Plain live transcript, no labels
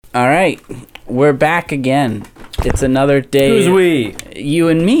All right, we're back again. It's another day. Who's we? You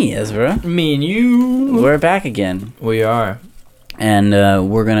and me, Ezra. Me and you. We're back again, We are. and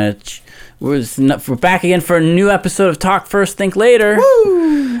we're back again for a new episode of Talk First, Think Later.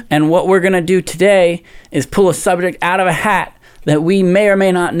 Woo! And what we're gonna do today is pull a subject out of a hat that we may or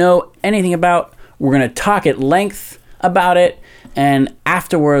may not know anything about. We're gonna talk at length about it, and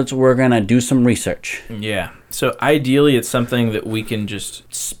afterwards we're gonna do some research. Yeah. So ideally, it's something that we can just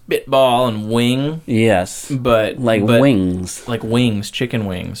spitball and wing. Yes, But wings. like wings, chicken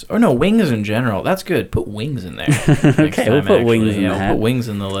wings, or no, wings in general. That's good. Put wings in there. Okay, we'll put wings in the hat. We'll put wings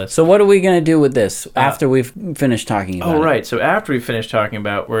in the list. So what are we gonna do with this after we've finished talking about it? Oh, right. So after we finish talking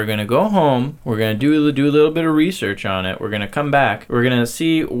about, we're going to go home. We're going to do a little bit of research on it. We're going to come back. We're going to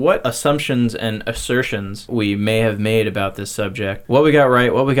see what assumptions and assertions we may have made about this subject, what we got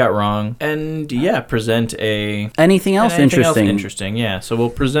right, what we got wrong, and present Anything else interesting? Interesting, yeah. So we'll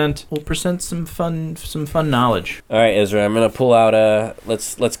present some fun knowledge. All right, Ezra, I'm gonna pull out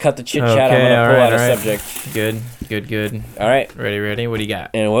let's cut the chit chat. I'm gonna pull out a subject. Good. All right, Ready. What do you got?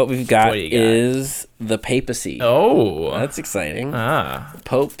 and what we've got What do you got? is the papacy. Oh, That's exciting.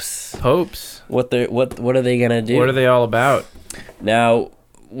 popes. What are they gonna do? What are they all about? Now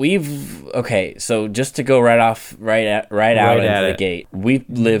so just to go right out into the gate, we've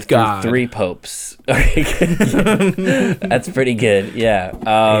lived God. through 3 popes. That's pretty good. Yeah.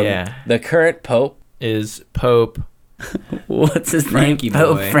 Yeah. The current pope. Is Pope What's his Frankie name?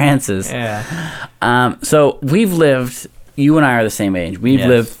 Pope boy. Francis. Yeah. So we've lived. You and I are the same age. We've Yes.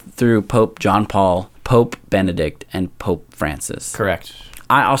 lived through Pope John Paul, Pope Benedict, and Pope Francis. Correct.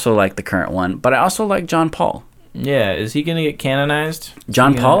 I also like the current one, but I also like John Paul. Yeah. Is he gonna get canonized?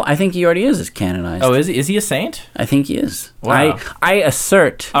 John Yeah. Paul, I think he already is canonized. Oh, is he a saint? I think he is. Wow. I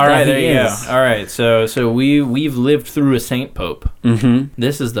assert All that right, he there you is. go. All right, so we've lived through a saint pope. Mm-hmm.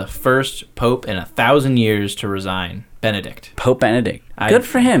 This is the first pope in 1,000 years to resign, Benedict. Pope Benedict. Good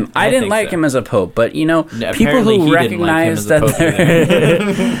for him. I didn't think like so. him as a pope, but people apparently who he didn't like him recognize as a that pope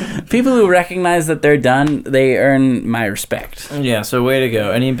they're people who recognize that they're done, they earn my respect. Yeah, so way to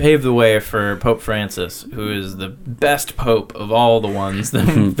go. And he paved the way for Pope Francis, who is the best pope of all the ones,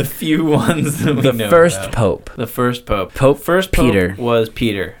 the few ones that we The know first about. pope. The first pope. Pope First Peter. pope was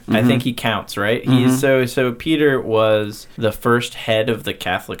Peter. I think he counts, right? He's so Peter was the first head of the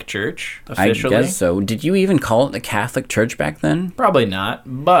Catholic Church officially. I guess so. Did you even call it the Catholic Church back then? Probably not,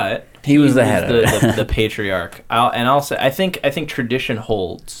 but He was the head of it. the patriarch. I'll say I think tradition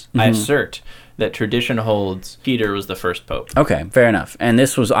holds. I assert that tradition holds Peter was the first pope. Okay, fair enough. And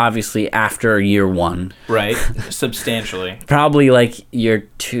this was obviously after year 1. Right? Substantially. Probably like year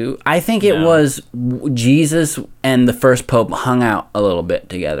 2. I think it No. was Jesus and the first pope hung out a little bit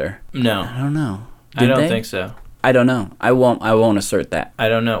together. No. I don't know. I Did don't they? think so. I don't know. I won't assert that. I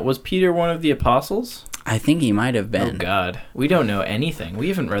don't know. Was Peter one of the apostles? I think he might have Oh been. God, we don't know anything. We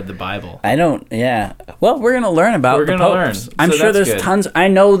haven't read the Bible. I don't. Yeah. Well, we're gonna learn about We're the gonna popes. learn. I'm So sure that's there's good. tons. I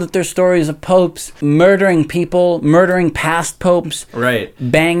know that there's stories of popes murdering people, murdering past popes, Right.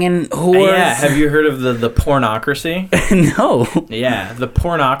 banging whores. Yeah. Have you heard of the pornocracy? No. Yeah, the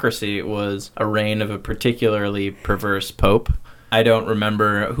pornocracy was a reign of a particularly perverse pope. I don't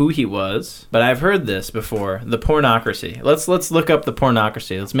remember who he was, but I've heard this before. The pornocracy. Let's look up the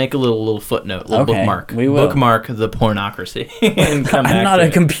pornocracy. Let's make a little footnote, little Okay, bookmark. we will. Bookmark the pornocracy and come back I'm not to a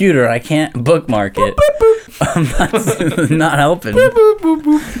it. computer. I can't bookmark it. I'm not helping.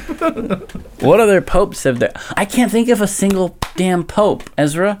 What other popes have there? I can't think of a single damn pope,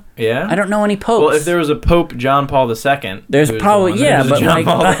 Ezra. Yeah? I don't know any popes. Well, if there was a Pope John Paul II, There's who was probably, the one, yeah, there's a but John like,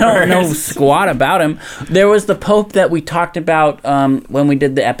 Paul I don't know I. squat about him. There was the Pope that we talked about when we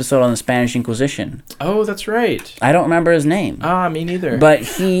did the episode on the Spanish Inquisition. Oh, that's right. I don't remember his name. Me neither. But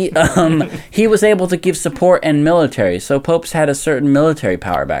he was able to give support and military. So popes had a certain military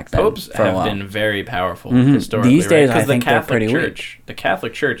power back then. Popes for a have while. been very powerful historically. These days, right? I 'Cause think the they're Catholic pretty weak. Church, the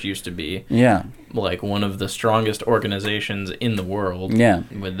Catholic Church used to be Yeah, like one of the strongest organizations in the world. Yeah.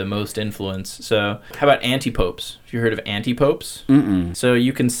 With the most influence. So, how about anti-popes? Have you heard of anti-popes? Mm-mm. So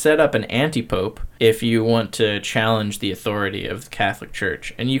you can set up an anti-pope if you want to challenge the authority of the Catholic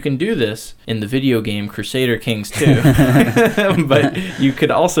Church. And you can do this in the video game Crusader Kings 2. But you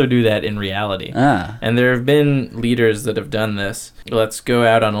could also do that in reality. And there have been leaders that have done this. Let's go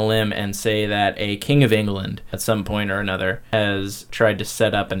out on a limb and say that a king of England at some point or another has tried to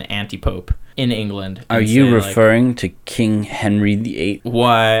set up an anti-pope in England. Are and you say, like, referring to King Henry VIII?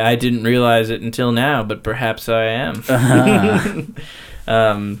 why, I didn't realize it until now, but perhaps I am.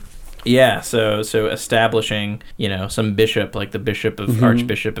 Yeah, so establishing, some bishop, like the bishop of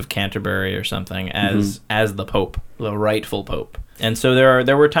Archbishop of Canterbury or something, as the pope. the rightful pope. And so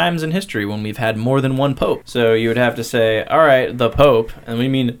there were times in history when we've had more than one pope. So you would have to say, all right, the pope, and we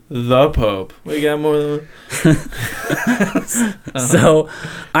mean the pope. We got more than So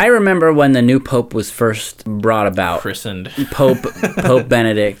I remember when the new pope was first brought about, christened. Pope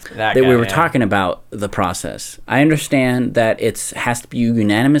Benedict, that guy, we were yeah. talking about the process. I understand that it has to be a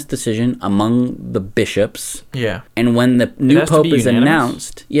unanimous decision among the bishops. Yeah. And when the new has to pope be is unanimous?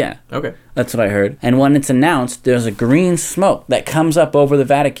 announced, yeah, Okay. that's what I heard. And when it's announced, there's a green smoke that comes up over the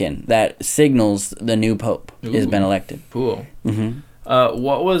Vatican that signals the new pope has been elected. Cool. Mm-hmm.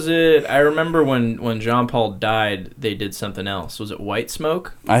 What was it? I remember when John Paul died, they did something else. Was it white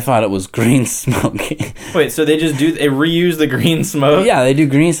smoke? I thought it was green smoke. Wait, so they reuse the green smoke? Yeah, they do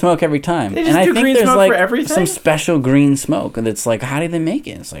green smoke every time. They just and I do think green there's smoke like for everything? some special green smoke, and it's like, how do they make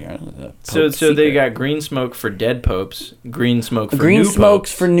it? It's like So they got green smoke for dead popes, green smoke for green new smokes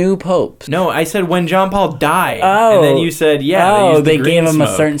popes. for new popes. No, I said when John Paul died. Oh. And then you said, yeah. Oh, they they gave him smoke.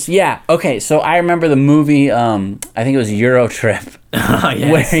 a certain. Yeah. Okay. So I remember the movie. I think it was Euro Trip. Yes.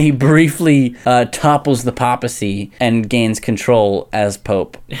 Where he briefly topples the papacy and gains control as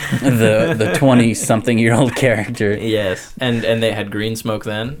Pope, the 20-something-year-old character. Yes, and they had green smoke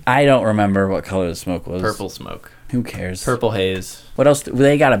then. I don't remember what color the smoke was. Purple smoke. Who cares? Purple haze. What else?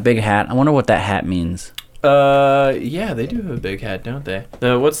 They got a big hat. I wonder what that hat means. Yeah, they do have a big hat, don't they?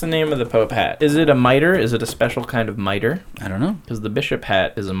 What's the name of the Pope hat? Is it a mitre? Is it a special kind of mitre? I don't know. Because the bishop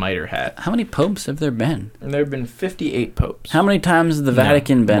hat is a mitre hat. How many popes have there been? And there have been 58 popes. How many times has the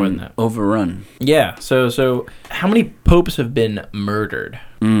Vatican more than been that. overrun? Yeah, so how many popes have been murdered?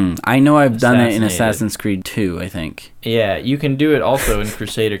 I know I've done it in Assassinated. Assassin's Creed 2, I think. Yeah, you can do it also in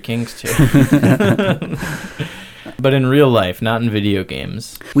Crusader Kings 2. But in real life, not in video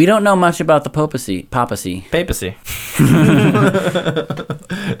games. We don't know much about the papacy. Papacy.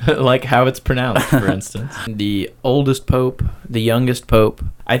 Like how it's pronounced, for instance. The oldest pope, the youngest pope.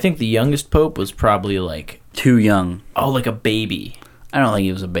 I think the youngest pope was probably like Too young. like a baby. I don't think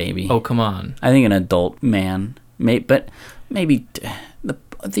he was a baby. Oh, come on. I think an adult man. But maybe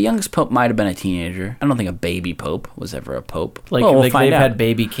the youngest pope might have been a teenager. I don't think a baby pope was ever a pope. Like, Well, we'll like find they've out. had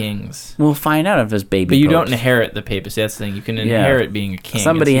baby kings. We'll find out if there's baby But you popes. don't inherit the papacy. That's the thing. You can inherit being a king.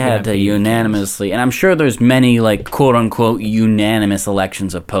 Somebody It's- you can had have to baby unanimously, and I'm sure there's many, like, quote-unquote unanimous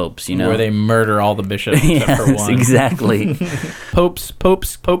elections of popes, you kings know? where they murder all the bishops except for Yes, one. exactly.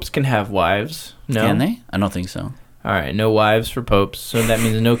 Popes can have wives. No? Can they? I don't think so. All right, no wives for popes, so that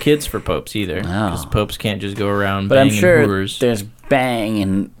means no kids for popes either. Because Oh. popes can't just go around But I'm banging sure hookers. there's bang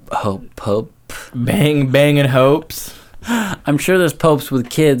and pope. Banging hopes. I'm sure there's popes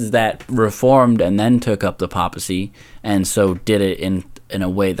with kids that reformed and then took up the papacy, and so did it in a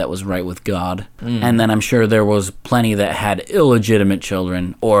way that was right with God. And then I'm sure there was plenty that had illegitimate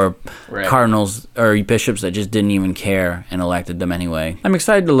children or Right. cardinals or bishops that just didn't even care and elected them anyway. I'm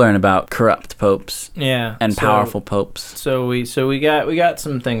excited to learn about corrupt popes Yeah. and so- powerful popes. So we got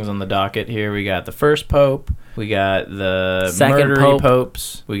some things on the docket here. We got the first pope. We got the Second murdery pope.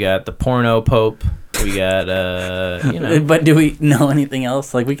 popes. We got the porno pope. We got But do we know anything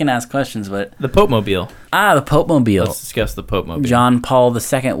else? Like, we can ask questions, but the Pope Mobile. the Pope Mobile. Let's discuss the Pope Mobile. John Paul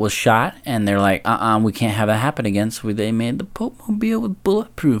II was shot, and they're like, we can't have that happen again. So they made the Pope Mobile with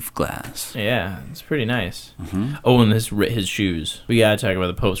bulletproof glass. Yeah, it's pretty nice. Oh, and his shoes. We gotta talk about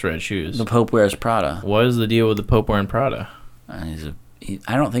the Pope's red shoes. The Pope wears Prada. What is the deal with the Pope wearing Prada?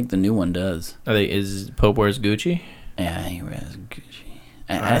 I don't think the new one does. Is Pope wears Gucci? Yeah, he wears Gucci.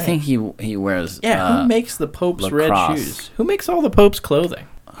 I Alright. think he wears. Yeah, who makes the Pope's red lacrosse. shoes? Who makes all the Pope's clothing?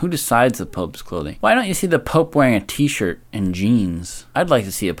 Who decides the Pope's clothing? Why don't you see the Pope wearing a T-shirt and jeans? I'd like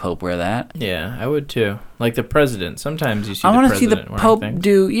to see a Pope wear that. Yeah, I would too. Like the president. Sometimes you see I the want to see the president wearing Pope things.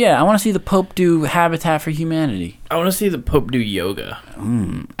 do. Yeah, I want to see the Pope do Habitat for Humanity. I want to see the Pope do yoga.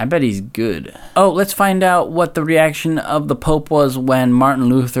 I bet he's good. Oh, let's find out what the reaction of the Pope was when Martin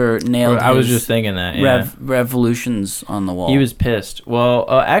Luther nailed I was his just thinking that. Yeah. revolutions on the wall. He was pissed. Well,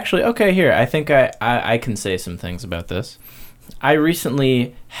 actually, okay, here. I think I can say some things about this. I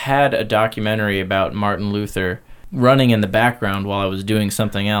recently had a documentary about Martin Luther running in the background while I was doing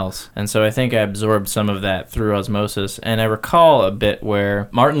something else. And so I think I absorbed some of that through osmosis. And I recall a bit where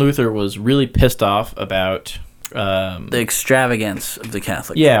Martin Luther was really pissed off about... the extravagance of the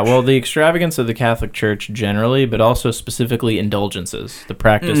Catholic Yeah, Church. well, the extravagance of the Catholic Church generally, but also specifically indulgences, the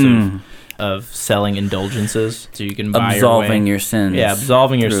practice of selling indulgences so you can buy absolving your way. your sins. Yeah,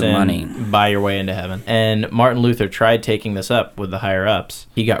 absolving your through sin, money. buy your way into heaven. And Martin Luther tried taking this up with the higher ups.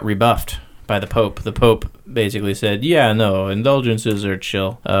 He got rebuffed by the Pope. The Pope basically said, "Yeah, no, indulgences are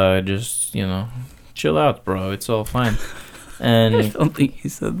chill. Just chill out, bro. It's all fine." And I don't think he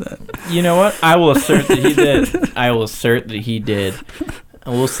said that. you know what? I will assert that he did. I will assert that he did.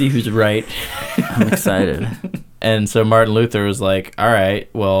 And we'll see who's right. I'm excited. And so Martin Luther was like, all right,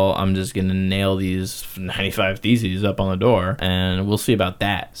 well, I'm just going to nail these 95 Theses up on the door, and we'll see about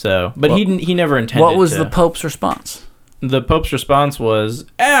that. So, but he never intended What was to. the Pope's response? The Pope's response was,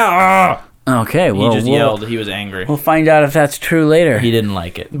 ah! Okay, well, He just yelled. He was angry. We'll find out if that's true later. He didn't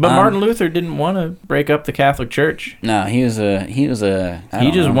like it. But Martin Luther didn't want to break up the Catholic Church. No, he just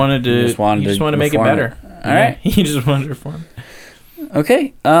wanted to make it better. All right. He just wanted to reform.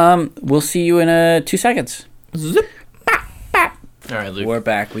 Okay. We'll see you in 2 seconds. Zip. All right, Luke. We're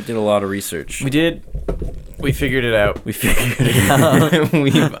back. We did a lot of research. We did. We figured it out. We figured it out.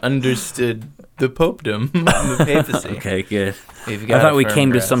 We've understood the popedom, the papacy. Okay, good. We've I got thought a we firm came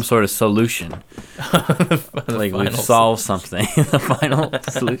to grasp. some sort of solution. Like we've solved something. The final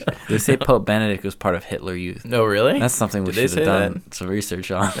solution. They say Pope Benedict was part of Hitler Youth. No, really? That's something we Did they should have say done some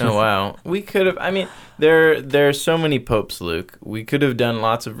research on. Oh, wow. We could have. I mean, there are so many popes, Luke. We could have done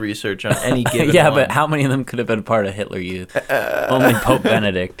lots of research on any given Yeah, one. but how many of them could have been part of Hitler Youth? Only Pope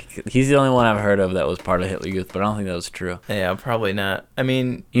Benedict. He's the only one I've heard of that was part of Hitler Youth, but I don't think that was true. Yeah, probably not. I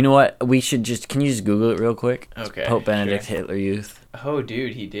mean, You know what? We should just... Can you just Google it real quick? Okay, Pope Benedict, sure. Hitler Youth. oh,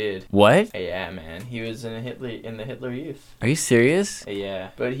 dude, he did. What? Yeah, man. He was in the Hitler Youth. Are you serious? Yeah,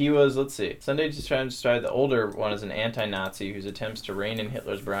 but he was, let's see. Sunday just trying to describe the older one as an anti-Nazi whose attempts to rein in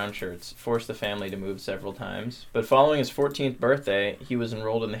Hitler's brown shirts forced the family to move several times. But following his 14th birthday, he was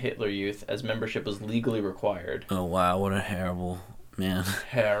enrolled in the Hitler Youth as membership was legally required. Oh, wow. What a terrible man.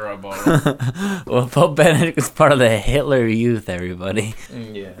 Terrible. Well, Pope Benedict was part of the Hitler Youth, everybody.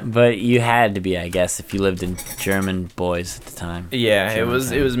 Yeah. But you had to be, I guess, if you lived in German boys at the time. Yeah, it German was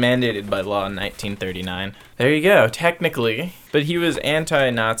time. mandated by law in 1939. There you go, technically. But he was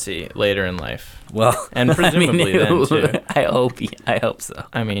anti-Nazi later in life. Well, And presumably then, too. I hope so.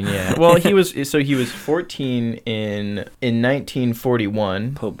 I mean, yeah. Well, he was 14 in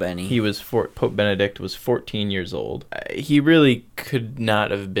 1941. Pope Benny. Pope Benedict was 14 years old. He really could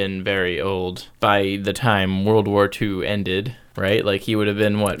not have been very old by the time World War II ended. Right, like he would have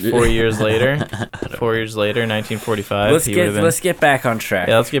been what 4 years later. 4 years later, 1945. Let's get back on track.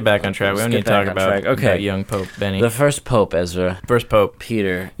 Yeah, let's get back on track. We don't need to talk about young Pope Benny. The first Pope, Ezra. First Pope.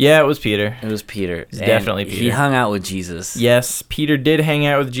 Peter. Yeah, it was Peter. It was Peter. It's definitely He Peter. hung out with Jesus. Yes, Peter did hang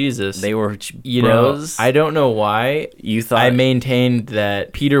out with Jesus. They were You bros. know, I don't know why. You thought I maintained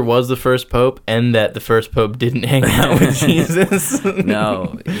that Peter was the first Pope and that the first Pope didn't hang out with Jesus.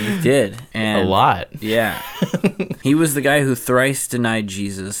 No, you did. And A lot. Yeah. He was the guy who thrice denied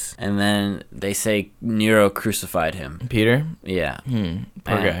Jesus, and then they say Nero crucified him. Peter? Yeah. Poor And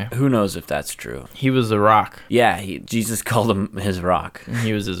guy. Who knows if that's true? He was the rock. Yeah, Jesus called him his rock.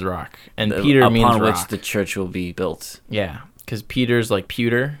 He was his rock. And Peter means upon rock. which the church will be built. Yeah, because Peter's like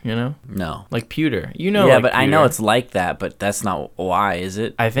pewter, you know? No. Like pewter. You know Yeah, like but I pewter. know it's like that, but that's not why, is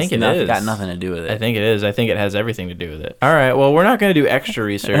it? I think It's it is. got nothing to do with it. I think it is. I think it has everything to do with it. All right. Well, we're not going to do extra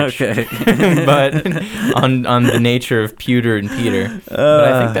research, Okay. but on the nature of pewter and Peter. But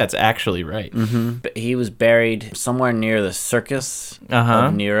I think that's actually right. But he was buried somewhere near the circus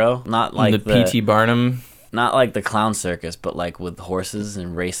of Nero. Not like the P.T. Barnum. not like the clown circus, but like with horses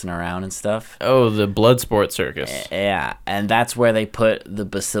and racing around and stuff. Oh, the blood sport circus. Yeah, and that's where they put the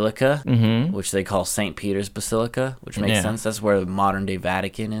basilica, which they call St. Peter's Basilica, which makes sense. That's where the modern day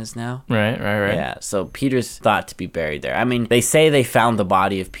Vatican is now. Right. Yeah, so Peter's thought to be buried there. I mean, they say they found the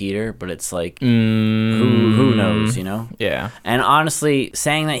body of Peter, but it's like, who knows, you know? Yeah. And honestly,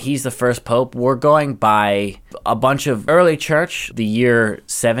 saying that he's the first pope, we're going by a bunch of early church, the year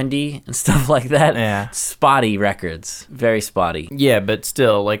 70 and stuff like that. Yeah. Spotty records. Very spotty. Yeah, but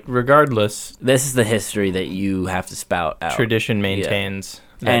still, like, regardless, This is the history that you have to spout out. tradition maintains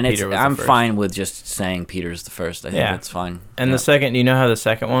that And Peter was the I'm first. fine with just saying Peter's the first. I think Yeah. that's fine. And Yeah. the second, do you know how the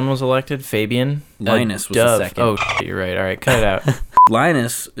second one was elected? Fabian? Linus was the Dove. second. Oh, you're right. All right, cut it out.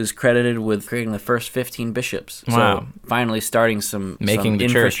 Linus is credited with creating the first 15 bishops. Wow. So finally starting some Making the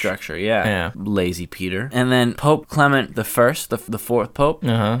church. infrastructure. Yeah. Yeah. Lazy Peter. And then Pope Clement the First, the fourth pope.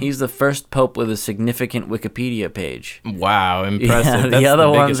 Uh-huh. He's the first pope with a significant Wikipedia page. Wow, impressive. Yeah, That's the other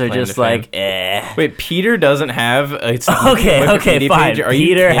biggest ones are claim to just fame. like, eh. Wait, Peter doesn't have a Okay, Wikipedia fine. page? Are you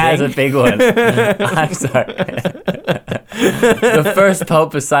Peter has a kidding? big one. I'm sorry. The first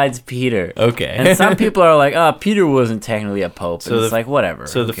pope besides Peter. Okay. And some people are like, oh, Peter wasn't technically a pope. So And it's the- like, whatever.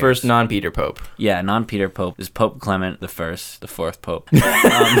 So who the cares? first non-Peter Pope. Yeah, non-Peter pope is Pope Clement the First, the fourth pope.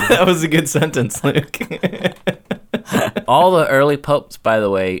 That was a good sentence, Luke. All the early popes, by the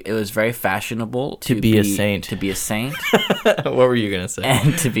way, it was very fashionable to be a saint. To be a saint. What were you going to say?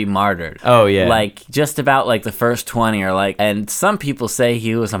 And to be martyred. Oh, yeah. Like, just about, like, the first 20 are like... And some people say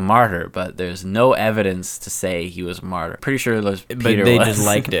he was a martyr, but there's no evidence to say he was a martyr. Pretty sure Peter But they just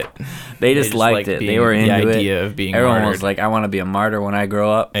liked it. They just liked it. They were into the idea of being Everyone martyred. was like, I want to be a martyr when I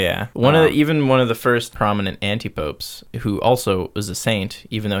grow up. Yeah. One of the first prominent anti-popes, who also was a saint,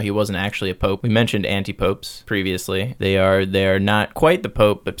 even though he wasn't actually a pope. We mentioned anti-popes previously. They are not quite the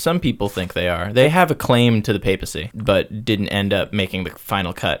pope, but some people think they are. They have a claim to the papacy, but didn't end up making the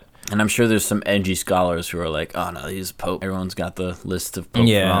final cut. And I'm sure there's some edgy scholars who are like, oh no, he's a pope. Everyone's got the list of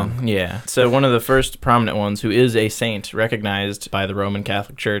popes wrong. Yeah. So one of the first prominent ones who is a saint recognized by the Roman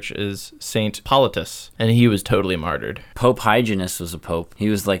Catholic Church is Saint Politus, and he was totally martyred. Pope Hyginus was a pope. He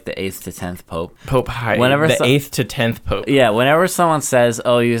was like the 8th to 10th pope. The 8th to 10th pope. Yeah, whenever someone says,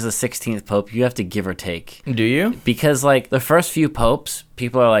 oh, he was the 16th pope, you have to give or take. Do you? Because like the first few popes,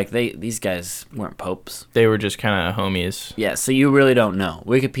 people are like, these guys weren't popes. They were just kind of homies. Yeah, so you really don't know.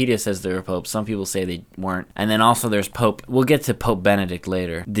 Wikipedia says they were popes. Some people say they weren't. And then also there's Pope... We'll get to Pope Benedict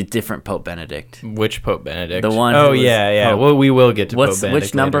later. The different Pope Benedict. Which Pope Benedict? The one Oh, yeah. Pope. Well, we will get to Pope Benedict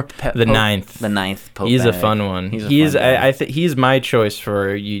Which number? The 9th. The 9th Pope He's Benedict. a fun one. He's my choice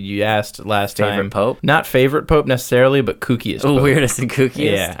for... You asked last time. Favorite Pope? Not favorite Pope necessarily, but kookiest Pope. Weirdest and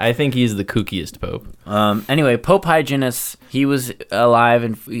kookiest? Yeah, I think he's the kookiest Pope. Anyway, Pope Hyginus, he was alive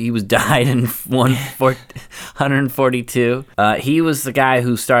and he died in 142. He was the guy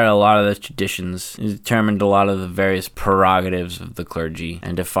who started a lot of the traditions, he determined a lot of the various prerogatives of the clergy,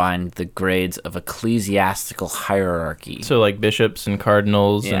 and defined the grades of ecclesiastical hierarchy. So like bishops and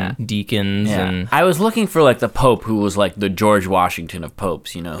cardinals and deacons and... I was looking for like the Pope who was like the George Washington of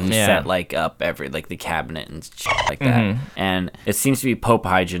popes, you know, who set like up the cabinet and shit like that. And it seems to be Pope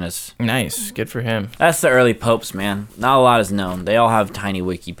Hyginus. Nice. Good for him. That's the early popes, man. Not a lot is known. They all have tiny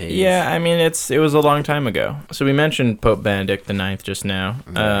wiki pages. Yeah, I mean, it was a long time ago. So we mentioned Pope Benedict the 9th just now.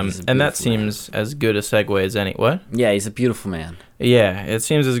 And that seems as good a segue as any. What? Yeah, he's a beautiful man. Yeah, it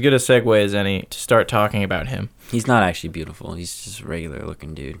seems as good a segue as any to start talking about him. He's not actually beautiful. He's just a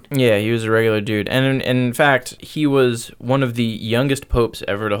regular-looking dude. Yeah, he was a regular dude. And in fact, he was one of the youngest popes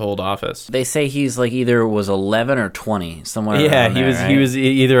ever to hold office. They say he's like either was 11 or 20, somewhere around there, he was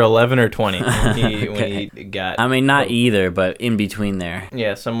either 11 or 20 when he got... I mean, not pope. either, but in between there.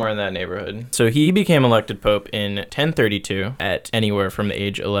 Yeah, somewhere in that neighborhood. So he became elected pope in 1032 at anywhere from the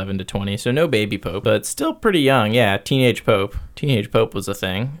age 11 to 20. So no baby pope, but still pretty young. Yeah, teenage pope. Teenage pope was a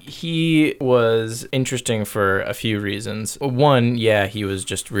thing. He was interesting for a few reasons. One, yeah, he was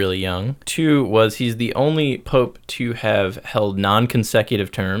just really young. Two was he's the only pope to have held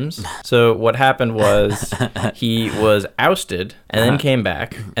non-consecutive terms. So what happened was he was ousted and then came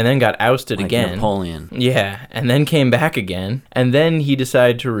back and then got ousted like again. Napoleon. Yeah, and then came back again. And then he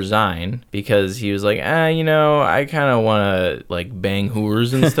decided to resign because he was like, I kind of want to like bang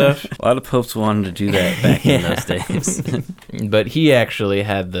whores and stuff. A lot of popes wanted to do that back in those days. But he actually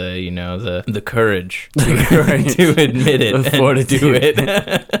had the courage to admit it and do it.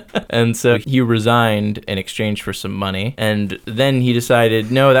 And so he resigned in exchange for some money. And then he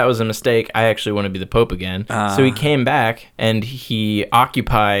decided, no, that was a mistake. I actually want to be the Pope again. So he came back and he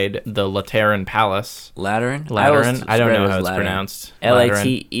occupied the Lateran Palace. Lateran? I don't know how it's pronounced. Lateran.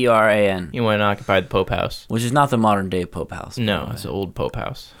 He went and occupied the Pope House. Which is not the modern day Pope House. No, it's an old Pope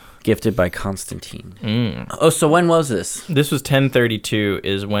House. Gifted by Constantine. Oh, so when was this? This was 1032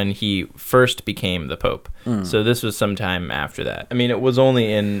 is when he first became the Pope. So this was sometime after that. I mean, it was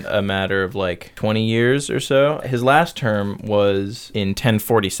only in a matter of like 20 years or so. His last term was in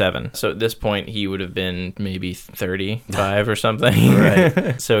 1047. So at this point, he would have been maybe 35 or something.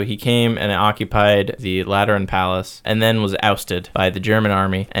 Right. So he came and occupied the Lateran Palace and then was ousted by the German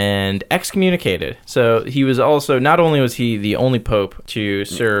army and excommunicated. So he was also, not only was he the only Pope to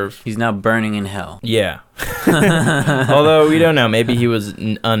serve... He's now burning in hell. Yeah. Although we don't know, maybe he was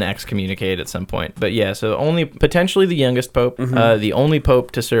unexcommunicated at some point. But yeah, so only potentially the youngest pope, the only pope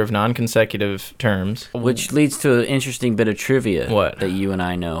to serve non-consecutive terms. Which leads to an interesting bit of trivia. What? That you and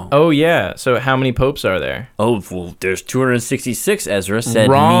I know. Oh yeah, so how many popes are there? Oh, well, there's 266, Ezra said.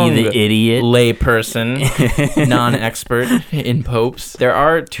 Wrong, me, the idiot. Layperson, non-expert in popes. There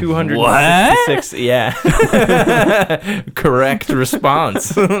are 266. What? Yeah. Correct response.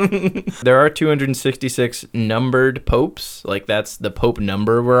 There are 266 266 numbered popes. Like, that's the pope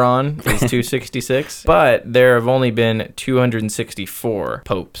number we're on is 266. But there have only been 264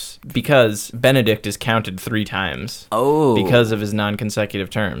 popes because Benedict is counted 3 times. Oh. Because of his non-consecutive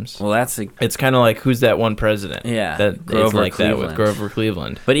terms. Well, It's kind of like, who's that one president? Yeah, That Grover is like Cleveland. that with Grover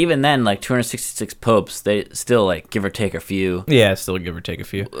Cleveland. But even then, like 266 popes, they still like give or take a few. Yeah, still give or take a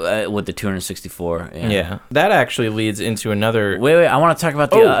few. With the 264. Yeah. That actually leads into another... Wait, I want to talk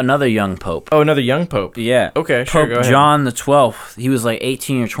about another young pope. Oh, another young pope. Yeah. Okay, sure, Pope go ahead. John the 12th. He was like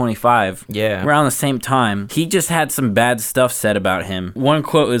 18 or 25. Yeah. Around the same time. He just had some bad stuff said about him. One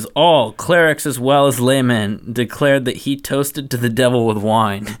quote is, all clerics as well as laymen declared that he toasted to the devil with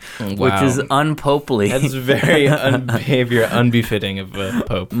wine, which is unpopely. That's very behavior unbefitting of a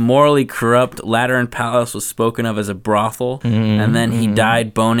pope. Morally corrupt. Lateran Palace was spoken of as a brothel, and then he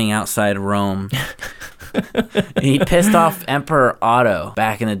died boning outside Rome. He pissed off Emperor Otto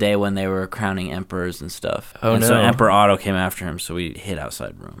back in the day when they were crowning emperors and stuff. Oh, and no. so Emperor Otto came after him, so he hid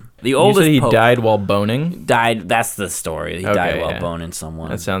outside Rome. The You oldest said he pope died while boning? died. That's the story. He Okay, died while yeah. boning someone.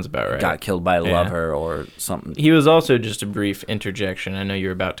 That sounds about right. Got killed by a Yeah. lover or something. He was also, just a brief interjection, I know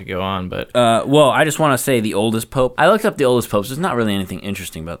you're about to go on, but... Well, I just want to say the oldest pope. I looked up the oldest popes. There's not really anything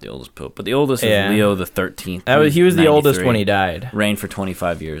interesting about the oldest pope, but the oldest Yeah. is Leo the 13th. he was the oldest 93. when he died. Reigned for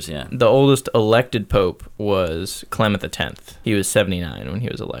 25 years, yeah. The oldest elected pope was Clement X. He was 79 when he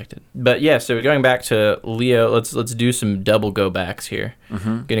was elected. But yeah, so going back to Leo, let's do some double go backs here.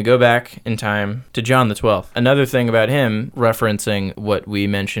 Gonna go back in time to John the 12th. Another thing about him, referencing what we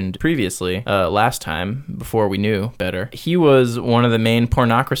mentioned previously, last time, before we knew better, he was one of the main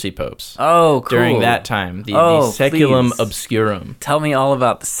pornocracy popes. Oh, cool. During that time, the Saeculum please. Obscurum. Tell me all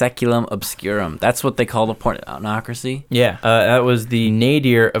about the Saeculum Obscurum. That's what they called a pornocracy? Yeah, that was the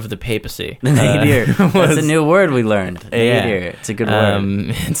nadir of the papacy. The nadir. That's a new word we learned. Yeah. Nadir. It's a good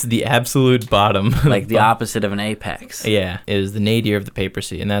word. It's the absolute bottom. Like the opposite of an apex. Yeah, is the nadir of the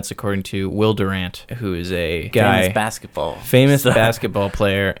papacy, and that's according to Will Durant, who is a guy, Famous famous basketball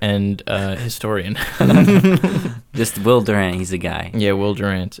player and historian. Just Will Durant, he's a guy. Yeah, Will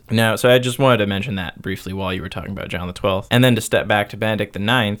Durant. Now, so I just wanted to mention that briefly while you were talking about John the 12th, and then to step back to Benedict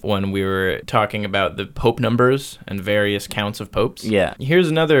IX when we were talking about the pope numbers and various counts of popes. Yeah. Here's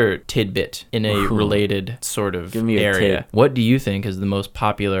another tidbit in a related sort of Give me a area. tid. What do you think is the most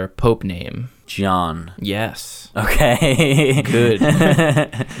popular pope name? John. Yes. Okay. Good.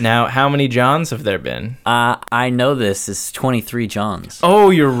 Now, how many Johns have there been? I know this. It's 23 Johns.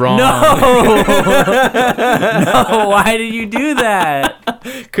 Oh, you're wrong. No! No, why did you do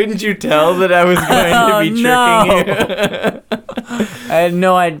that? Couldn't you tell that I was going to be tricking you? I had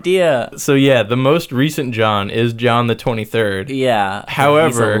no idea. So yeah, the most recent John is John the 23rd. Yeah. However-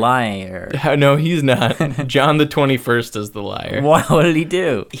 he's a liar. No, he's not. John the 21st is the liar. Why? What did he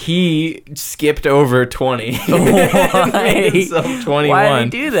do? He skipped over 20. Why? Made himself 21. Why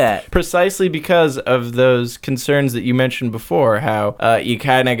did he do that? Precisely because of those concerns that you mentioned before, how you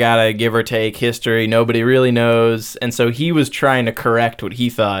kind of gotta give or take history, nobody really knows, and so he was trying to correct what he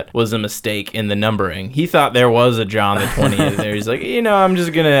thought was a mistake in the numbering. He thought there was a John the 20th there. He's like, I'm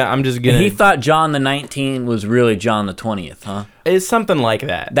just gonna. He thought John the 19th was really John the 20th, huh? It's something like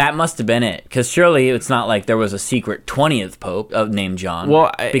that. That must have been it, because surely it's not like there was a secret 20th pope named John.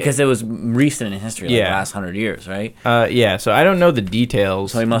 Well, because it was recent in history, like Yeah. the last 100 years, right? Yeah, so I don't know the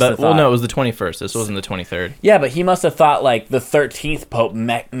details. So he must but, have well, thought- no, it was the 21st. This wasn't the 23rd. Yeah, but he must have thought like the 13th pope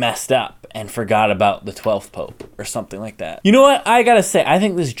messed up and forgot about the 12th pope or something like that. You know what? I gotta say, I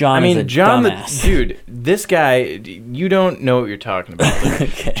think this John is a John dumbass. dude, this guy, you don't know what you're talking about.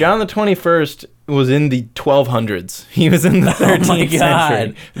 Okay. John the 21st was in the 1200s. He was in the 13th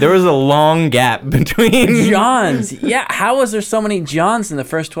century. There was a long gap between Johns. Yeah, how was there so many Johns in the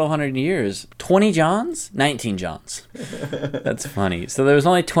first 1200 years? 20 Johns? 19 Johns. That's funny. So there was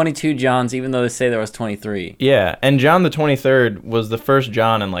only 22 Johns, even though they say there was 23. Yeah, and John the 23rd was the first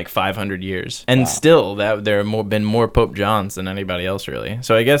John in like 500 years. And still, there have been more Pope Johns than anybody else, really.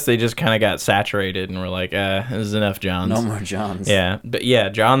 So I guess they just kind of got saturated and were like, this is enough Johns. No more Johns. Yeah, but yeah,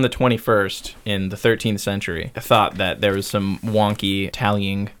 John the 21st in the 13th century thought that there was some wonky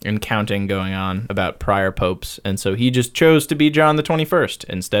tallying and counting going on about prior popes, and so he just chose to be John the 21st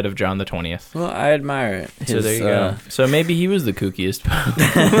instead of John the 20th. Well, I admire it. So there you go. So maybe he was the kookiest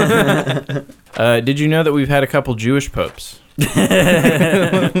pope. Did you know that we've had a couple Jewish popes?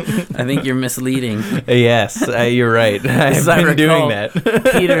 I I think you're misleading. Yes, you're right. I've I been doing recall,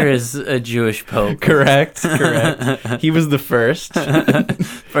 that. Peter is a Jewish pope. Correct. He was the first.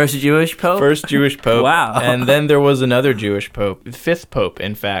 First Jewish pope? First Jewish pope. Wow. And then there was another Jewish pope. The fifth pope,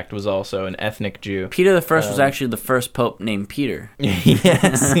 in fact, was also an ethnic Jew. Peter the First was actually the first pope named Peter.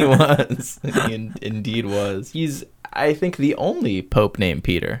 Yes, he was. He indeed was. He's, I think, the only pope named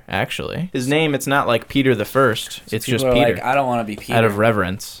Peter, actually. His name, it's not like Peter the First. It's just People are Peter. like, I don't want to be Peter. Out of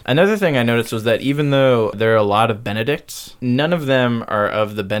reverence. Another thing I noticed was that even though there are a lot of Benedicts, none of them are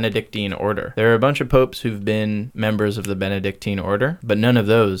of the Benedictine order. There are a bunch of popes who've been members of the Benedictine order, but none of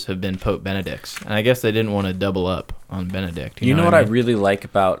those have been Pope Benedicts. And I guess they didn't want to double up on Benedict. You know what I mean? really like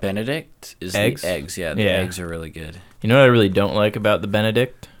about Benedict is Eggs? the eggs. Yeah, the eggs are really good. You know what I really don't like about the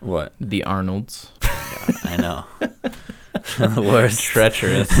Benedict? What? The Arnolds. I know. The worst.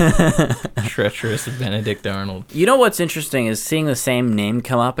 Treacherous. Treacherous Benedict Arnold. You know what's interesting is seeing the same name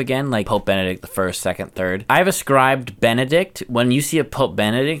come up again, like Pope Benedict the First, Second, Third. I've ascribed Benedict. When you see a Pope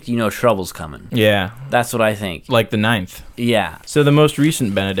Benedict, you know trouble's coming. Yeah. That's what I think. Like the 9th. Yeah. So the most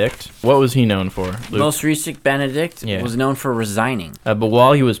recent Benedict, what was he known for, Luke? Most recent Benedict Yeah. was known for resigning. But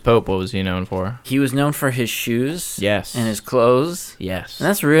while he was Pope, what was he known for? He was known for his shoes. Yes. And his clothes. Yes. And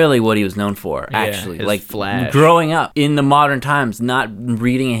that's really what he was known for, Yeah, actually. his Like, flash. growing up in the modern times, not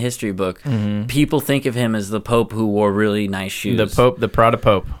reading a history book, Mm-hmm. people think of him as the Pope who wore really nice shoes. The Pope, the Prada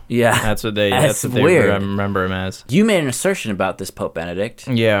Pope. Yeah. That's what they. That's That's what they weird. remember him as. You made an assertion about this Pope Benedict.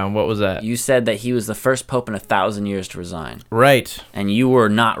 Yeah. What was that? You said that he was the first Pope in 1,000 years to resign. Right. And you were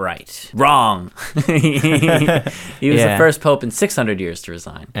not right. Wrong. He was Yeah. the first Pope in 600 years to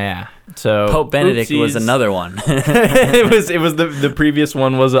resign. Yeah. So Pope Benedict was oopsies. another one. it was the previous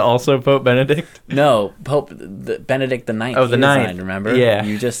one was also Pope Benedict. No, Benedict the Ninth. Oh, the he Ninth. resigned, remember? Yeah.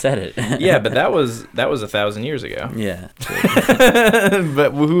 You just said it. Yeah, but that was 1,000 years ago. Yeah.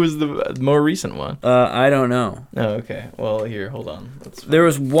 But who was the more recent one? I don't know. Oh, okay. Well, here, hold on. There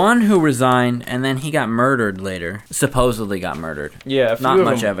was one who resigned, and then he got murdered later. Supposedly got murdered. Yeah, a few Not of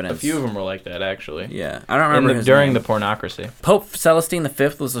much them, evidence. A few of them were like that, actually. Yeah. I don't remember his during name. the pornocracy. Pope Celestine V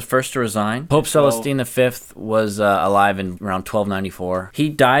was the first to resign. Pope Celestine V was alive in around 1294. He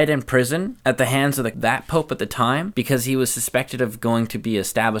died in prison at the hands of that pope at the time because he was suspected of going to be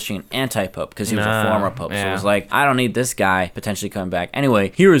establishing an anti-pope because he was a former pope. So it yeah. was like, I don't need this guy potentially coming back.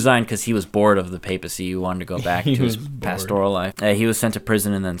 Anyway, he resigned because he was bored of the papacy. He wanted to go back to his pastoral life. He was sent to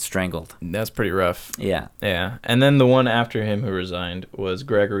prison and then strangled. That's pretty rough. Yeah. Yeah. And then the one after him who resigned was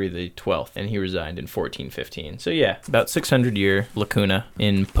Gregory the 12th, and he resigned in 1415. So yeah, about 600-year lacuna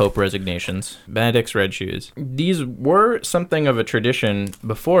in pope resignations. Benedict's red shoes. These were something of a tradition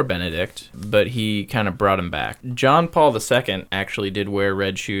before Benedict, but he kind of brought them back. John Paul II actually did wear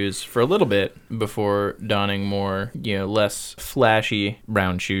red shoes for a little bit before donning more, less flashy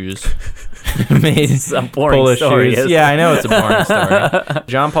brown shoes. Made Some boring Polish story, shoes. isn't Yeah, it? I know it's a boring story.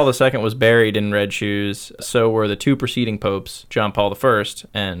 John Paul II was buried in red shoes. So were the two preceding popes, John Paul I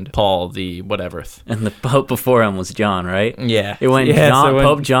and Paul the whateverth. And the pope before him was John, right? Yeah. It went Yeah, John, so when-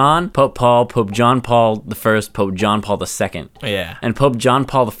 Pope John, Pope Paul, Pope John Paul I, Pope John Paul II. Yeah. And Pope John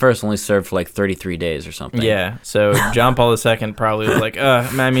Paul I only served for like 33 days or something. Yeah, so John Paul II probably was like,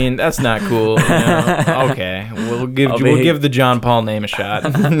 I mean, that's not cool. Okay, we'll give the John Paul name a shot.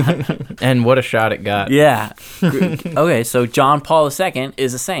 And what a shot it got. Yeah. Okay, so John Paul II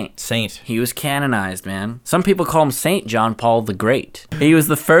is a saint. Saint. He was canonized, man. Some people call him Saint John Paul the Great. He was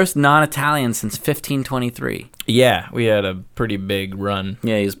the first non-Italian since 1523. Yeah, we had a pretty big run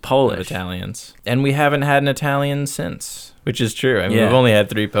Yeah, he was of Polish. Italians. And we haven't had an Italian since, which is true. I mean, Yeah. we've only had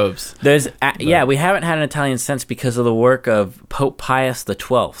 3 popes. We haven't had an Italian since because of the work of Pope Pius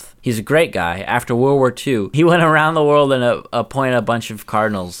XII. He's a great guy. After World War II, he went around the world and appointed a bunch of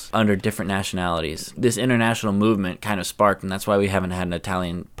cardinals under different nationalities. This international movement kind of sparked, and that's why we haven't had an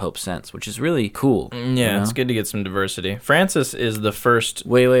Italian pope since, which is really cool. Yeah, you know? it's good to get some diversity. Francis is the first...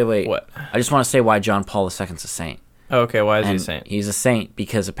 Wait. What? I just want to say why John Paul II's a saint. Oh, okay, why is he a And saint? He's a saint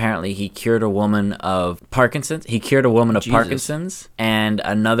because apparently he cured a woman of Parkinson's. He cured a woman of Jesus. Parkinson's and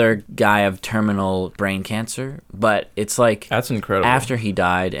another guy of terminal brain cancer. But it's like That's incredible. after he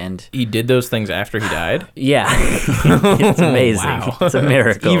died, and He did those things after he died? yeah, it's amazing. Wow. It's a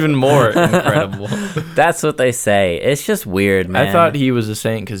miracle. It's even more incredible. That's what they say. It's just weird, man. I thought he was a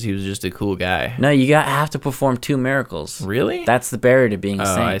saint because he was just a cool guy. No, you have to perform 2 miracles. Really? That's the barrier to being a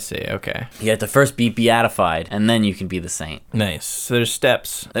Oh, saint. I see. Okay. You have to first be beatified, and then you can be the saint. Nice. So there's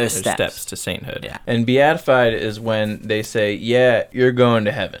steps. There's steps. to sainthood. Yeah. And beatified is when they say, yeah, you're going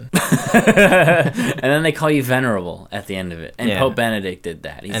to heaven. And then they call you venerable at the end of it. And Yeah. Pope Benedict did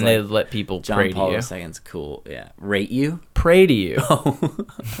that. He's And like, they let people John pray Paul to you. II's cool. Yeah. Rate you? pray to you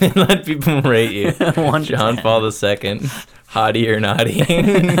and let people rate you. John Paul II. Hottie or naughty.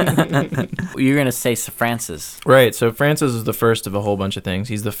 You're going to say Sir Francis. Right, so Francis is the first of a whole bunch of things.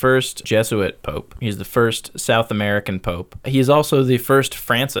 He's the first Jesuit pope. He's the first South American pope. He's also the first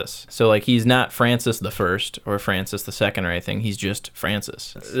Francis. So, like, he's not Francis the First or Francis the Second or anything. He's just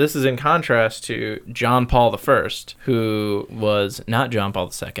Francis. This is in contrast to John Paul I, who was not John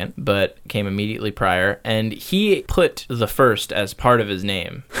Paul II, but came immediately prior, and he put the first as part of his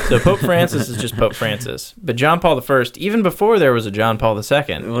name. So Pope Francis is just Pope Francis. But John Paul I, even before there was a John Paul II.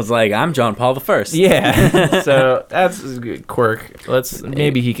 It was like, I'm John Paul I. Yeah. So that's a good quirk.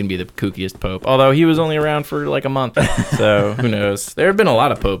 Maybe he can be the kookiest pope. Although he was only around for like a month. So who knows? There have been a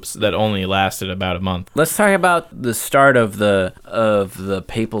lot of popes that only lasted about a month. Let's talk about the start of the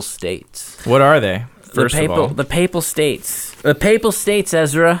Papal States. What are they? First of all, the Papal States. The Papal States,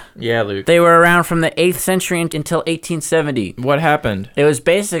 Ezra. Yeah, Luke. They were around from the 8th century until 1870. What happened? It was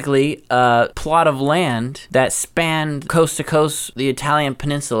basically a plot of land that spanned coast to coast the Italian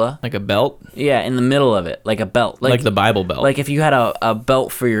peninsula. Like a belt? Yeah, in the middle of it, like a belt. Like the Bible belt. Like if you had a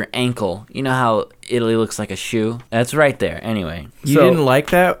belt for your ankle. You know how Italy looks like a shoe? That's right there. Anyway. You didn't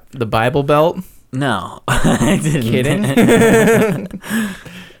like that? The Bible belt? No. I didn't. Kidding?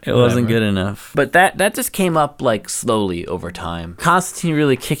 It wasn't good enough. But that just came up like slowly over time. Constantine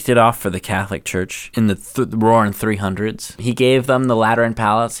really kicked it off for the Catholic Church in the roaring 300s. He gave them the Lateran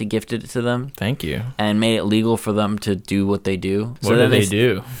Palace. He gifted it to them. Thank you. And made it legal for them to do what they do. What do they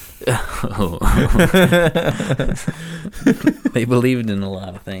do? They believed in a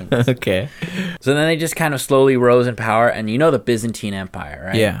lot of things. Okay. So then they just kind of slowly rose in power. And you know the Byzantine Empire,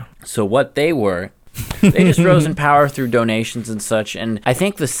 right? Yeah. So what they were... They just rose in power through donations and such, and I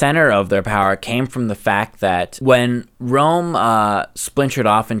think the center of their power came from the fact that when Rome splintered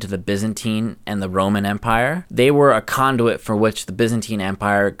off into the Byzantine and the Roman Empire, they were a conduit for which the Byzantine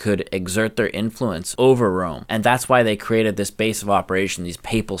Empire could exert their influence over Rome, and that's why they created this base of operation, these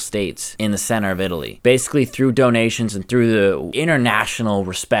Papal States in the center of Italy, basically through donations and through the international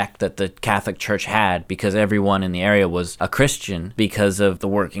respect that the Catholic Church had, because everyone in the area was a Christian because of the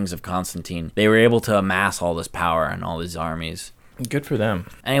workings of Constantine. They were able to amass all this power and all these armies. Good for them.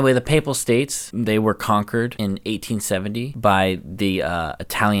 Anyway, the Papal States, they were conquered in 1870 by the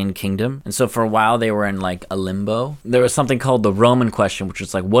Italian kingdom. And so for a while, they were in like a limbo. There was something called the Roman question, which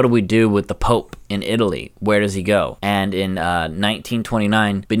was like, what do we do with the Pope in Italy? Where does he go? And in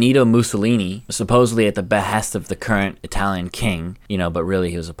 1929, Benito Mussolini, supposedly at the behest of the current Italian king, but really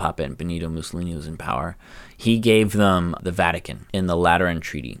he was a puppet and Benito Mussolini was in power, he gave them the Vatican in the Lateran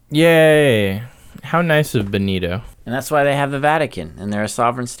Treaty. Yay. How nice of Benito. And that's why they have the Vatican, and they're a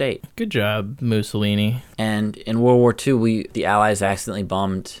sovereign state. Good job, Mussolini. And in World War II, the Allies accidentally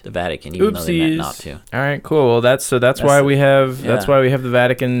bombed the Vatican, even though they meant not to. All right, cool. Well, that's why we have why we have the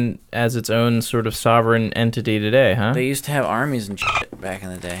Vatican as its own sort of sovereign entity today, huh? They used to have armies and shit back in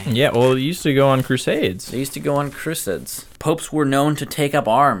the day. Yeah, well, they used to go on crusades. They used to go on crusades. Popes were known to take up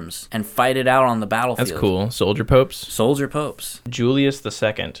arms and fight it out on the battlefield. That's cool. Soldier popes. Soldier popes. Julius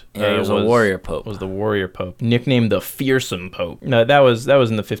II. Yeah, he was a warrior pope. Was the warrior pope, nicknamed the fearsome pope. No, that was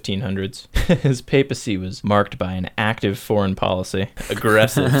in the 1500s. His papacy was marked by an active foreign policy,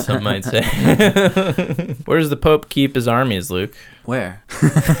 aggressive, some might say. Where does the pope keep his armies, Luke? Where?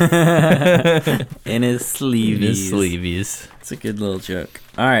 In his sleeves. In his sleeves. It's a good little joke.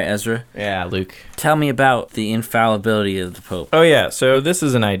 All right, Ezra. Yeah, Luke. Tell me about the infallibility of the Pope. Oh, yeah. So this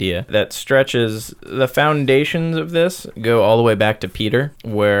is an idea that stretches the foundations of this, go all the way back to Peter,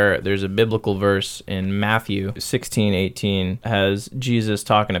 where there's a biblical verse in Matthew 16:18 has Jesus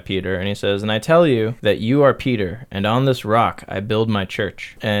talking to Peter, and he says, "And I tell you that you are Peter, and on this rock I build my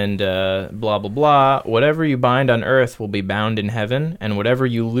church, and blah, blah, blah. Whatever you bind on earth will be bound in heaven, and whatever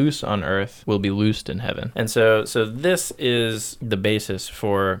you loose on earth will be loosed in heaven." And so this is the basis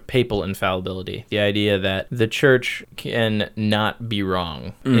for papal infallibility. The idea that the church can not be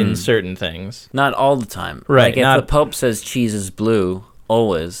wrong in certain things. Not all the time. Right. Like if the Pope says cheese is blue,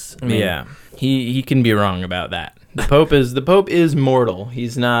 always. Yeah. He can be wrong about that. The Pope is mortal.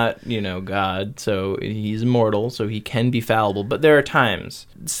 He's not, God, so he's mortal, so he can be fallible. But there are times,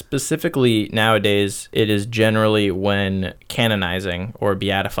 specifically nowadays, it is generally when canonizing or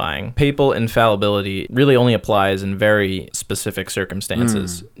beatifying. Papal infallibility really only applies in very specific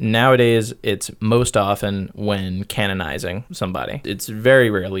circumstances. Nowadays, it's most often when canonizing somebody. It's very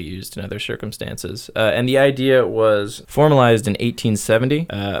rarely used in other circumstances. And the idea was formalized in 1870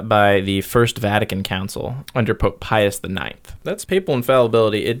 by the First Vatican Council under Pope Pius IX. That's papal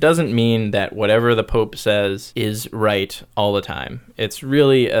infallibility. It doesn't mean that whatever the Pope says is right all the time. It's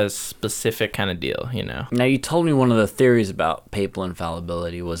really a specific kind of deal, you know? Now, you told me one of the theories about papal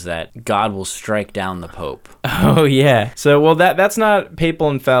infallibility was that God will strike down the Pope. Oh, yeah. So, well, that's not papal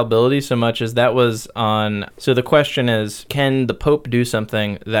infallibility so much as that was on... So the question is, can the Pope do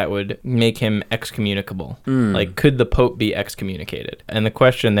something that would make him excommunicable? Like, could the Pope be excommunicated? And the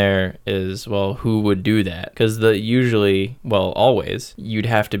question there is, well, who would do that? Because usually, well, always, you'd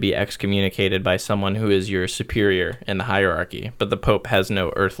have to be excommunicated by someone who is your superior in the hierarchy. But the Pope has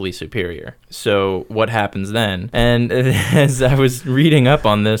no earthly superior. So what happens then? And as I was reading up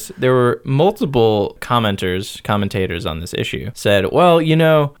on this, there were multiple commentators on this issue said, well, you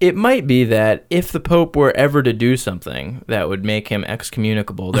know, it might be that if the Pope were ever to do something that would make him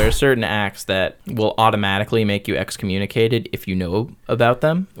excommunicable, there are certain acts that will automatically make you excommunicated if you know about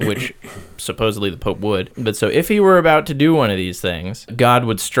them, which supposedly the Pope would. But so if he were about to do one of these things, God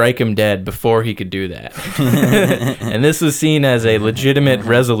would strike him dead before he could do that. And this was seen as a legitimate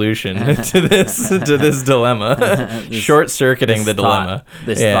resolution to this dilemma, short-circuiting the dilemma.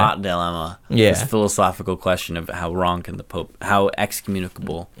 Thought dilemma. Yeah. This philosophical question of how wrong can the Pope, how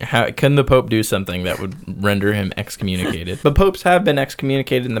excommunicable. How can the Pope do something that would render him excommunicated? But popes have been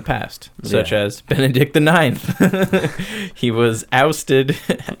excommunicated in the past, such as Benedict IX. He was ousted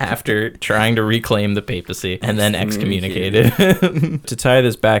after trying to reclaim the papacy and then excommunicated. To tie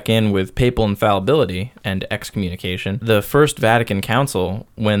this back in with papal infallibility and excommunication, the First Vatican Council,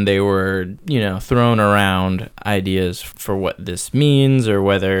 when they were, thrown around ideas for what this means or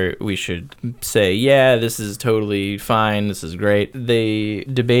whether we should say, yeah, this is totally fine, this is great, they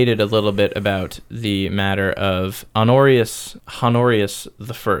debated a little bit about the matter of Honorius I,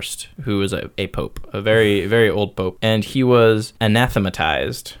 who was a pope, a very, very old pope, and he was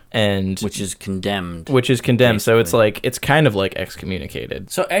anathematized. Which is condemned. Basically. So it's kind of like excommunicated.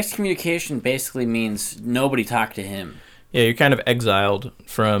 So excommunication basically means nobody talked to him. Yeah, you're kind of exiled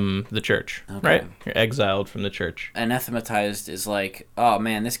from the church, right? You're exiled from the church. Anathematized is like, oh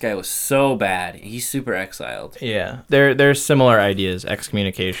man, this guy was so bad. He's super exiled. Yeah, there's similar ideas,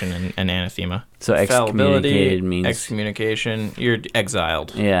 excommunication and anathema. So excommunicated means... Excommunication, you're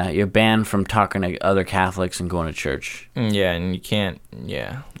exiled. Yeah, you're banned from talking to other Catholics and going to church. Yeah, and you can't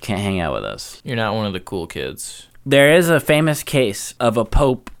hang out with us. You're not one of the cool kids. There is a famous case of a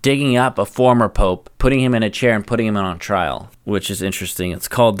pope digging up a former pope, putting him in a chair and putting him on trial, which is interesting. It's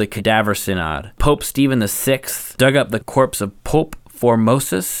called the Cadaver Synod. Pope Stephen VI dug up the corpse of Pope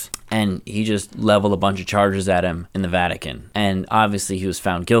Formosus, and he just leveled a bunch of charges at him in the Vatican. And obviously he was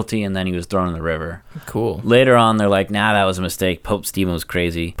found guilty, and then he was thrown in the river. Cool. Later on, they're like, nah, that was a mistake. Pope Stephen was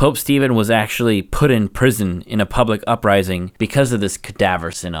crazy. Pope Stephen was actually put in prison in a public uprising because of this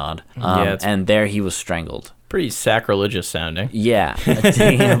Cadaver Synod. And there he was strangled. Pretty sacrilegious sounding. Yeah,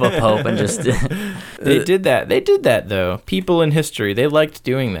 digging up a pope and just... They did that, though. People in history, they liked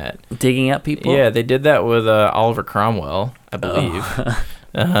doing that. Digging up people? Yeah, they did that with Oliver Cromwell, I believe.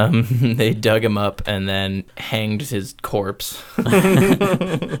 Oh. They dug him up and then hanged his corpse.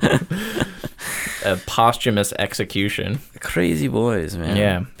 A posthumous execution. Crazy boys, man.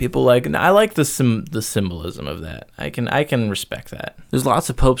 Yeah, people I like the symbolism of that. I can respect that. There's lots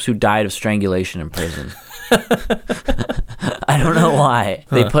of popes who died of strangulation in prison. I don't know why.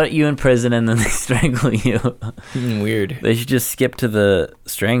 They put you in prison and then they strangle you. Weird. They should just skip to the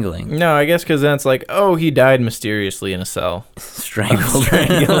strangling. No, I guess because then it's like, oh, he died mysteriously in a cell. Strangled.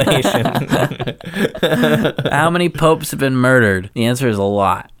 Strangulation. How many popes have been murdered? The answer is a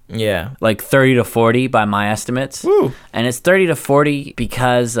lot. Yeah. Like 30 to 40 by my estimates. Woo. And it's 30 to 40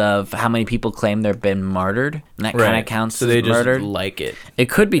 because of how many people claim they've been martyred. And that kind of counts as murdered. So they just like it. It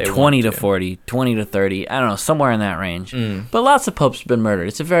could be 20 to 40, 20 to 30. I don't know, somewhere in that range. But lots of popes have been murdered.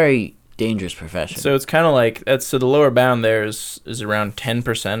 It's a very dangerous profession. So it's kind of like, so the lower bound there is around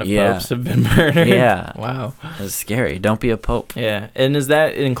 10% of popes have been murdered. Yeah. Wow. That's scary. Don't be a pope. Yeah. And is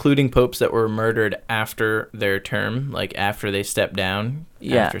that including popes that were murdered after their term, like after they stepped down?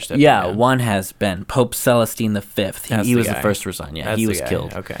 Down. One has been Pope Celestine V. He was the first to resign. Yeah, he was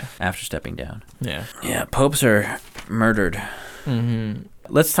killed after stepping down. Yeah. Yeah, popes are murdered. Mm-hmm.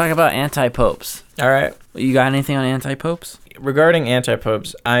 Let's talk about anti-popes. All right. You got anything on anti-popes? Regarding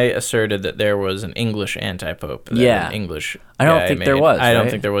anti-popes, I asserted that there was an English anti-pope. Yeah. English. I don't think there was. I don't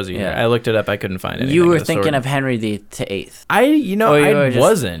think there was either. Yeah. I looked it up. I couldn't find anything. You were thinking of Henry VIII. I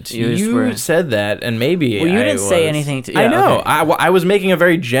wasn't. You said that, and maybe you didn't say anything to... I know. Okay. I was making a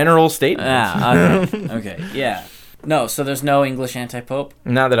very general statement. Okay. Yeah. No, so there's no English anti-pope?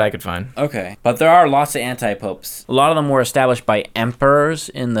 Not that I could find. Okay. But there are lots of anti-popes. A lot of them were established by emperors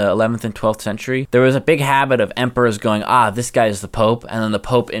in the 11th and 12th century. There was a big habit of emperors going, this guy is the pope, and then the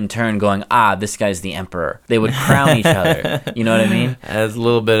pope in turn going, this guy's the emperor. They would crown each other. You know what I mean? As a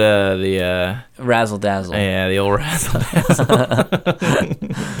little bit of the... Razzle-dazzle. Yeah, the old razzle-dazzle.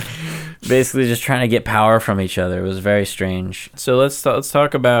 Basically just trying to get power from each other. It was very strange. So let's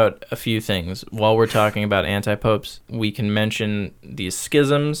talk about a few things. While we're talking about anti-popes, we can mention these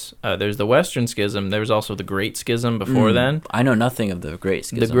schisms. There's the Western Schism. There was also the Great Schism before then. I know nothing of the Great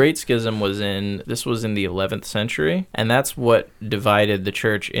Schism. The Great Schism was in the 11th century, and that's what divided the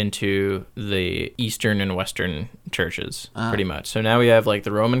church into the Eastern and Western churches, pretty much. So now we have like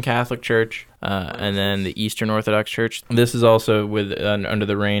the Roman Catholic Church, and then the Eastern Orthodox Church. This is also with under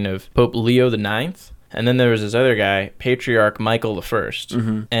the reign of Pope Leo IX. And then there was this other guy, Patriarch Michael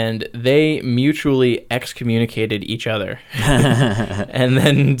I, and they mutually excommunicated each other and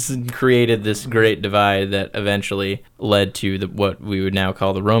then created this great divide that eventually led to what we would now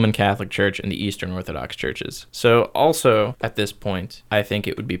call the Roman Catholic Church and the Eastern Orthodox churches. So also at this point, I think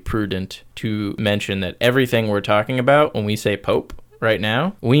it would be prudent to mention that everything we're talking about when we say Pope right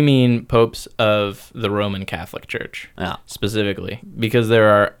now, we mean popes of the Roman Catholic Church, specifically, because there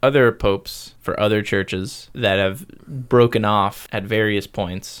are other popes for other churches that have broken off at various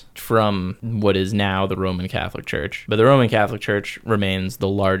points from what is now the Roman Catholic Church. But the Roman Catholic Church remains the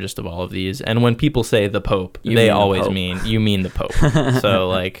largest of all of these. And when people say the Pope, they always mean the Pope. So,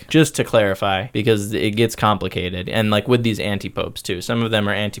 like, just to clarify, because it gets complicated. And, like, with these anti-popes, too. Some of them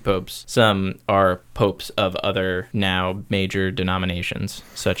are anti-popes. Some are popes of other now major denominations,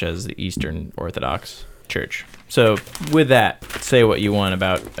 such as the Eastern Orthodox Church. So, with that, say what you want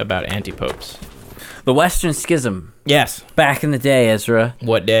about anti-popes. The Western Schism. Yes. Back in the day, Ezra.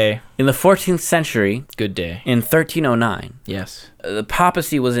 What day? In the 14th century. Good day. In 1309. Yes. The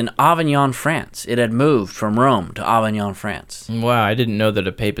papacy was in Avignon, France. It had moved from Rome to Avignon, France. Wow, I didn't know that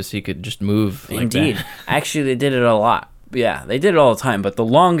a papacy could just move like Indeed. that. Actually, they did it a lot. Yeah, they did it all the time, but the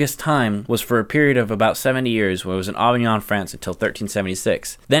longest time was for a period of about 70 years where it was in Avignon, France until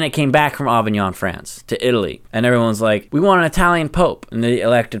 1376. Then it came back from Avignon, France to Italy, and everyone's like, we want an Italian pope, and they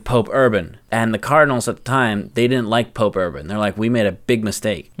elected Pope Urban. And the cardinals at the time, they didn't like Pope Urban. They're like, we made a big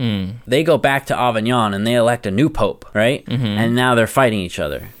mistake. They go back to Avignon and they elect a new pope, right? And now they're fighting each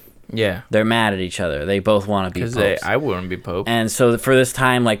other. Yeah. They're mad at each other. They both want to be popes. Because I wouldn't be pope. And so for this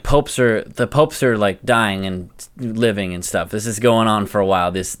time, like, the popes are like dying and living and stuff. This is going on for a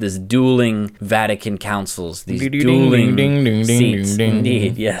while. This dueling Vatican councils, these dueling seats.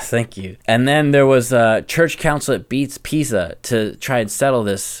 Indeed, yes, thank you. And then there was a church council at Pisa to try and settle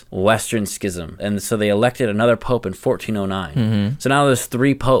this Western Schism. And so they elected another pope in 1409. So now there's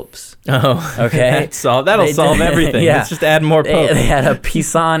 3 popes. Oh, okay. That'll solve everything. Yeah. Let's just add more popes. They had a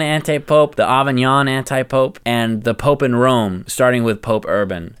Pisan anti-pope, the Avignon anti-pope, and the pope in Rome, starting with Pope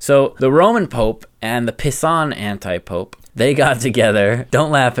Urban. So the Roman pope and the Pisan anti-pope, they got together.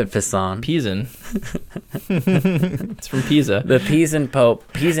 Don't laugh at Pisan. Pisan. It's from Pisa. The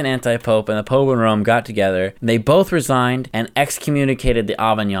Pisan anti-pope, and the Pope in Rome got together. They both resigned and excommunicated the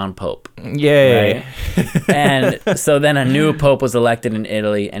Avignon pope. Yay. Right? And so then a new pope was elected in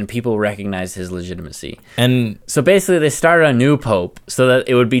Italy, and people recognized his legitimacy. And so basically they started a new pope so that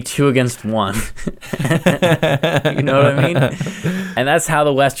it would be 2 against 1. You know what I mean? And that's how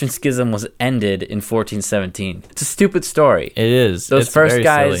the Western Schism was ended in 1417. It's a stupid story. It is. Those it's first very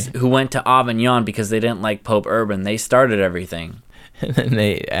guys silly. who went to Avignon because they didn't like Pope Urban, they started everything. And then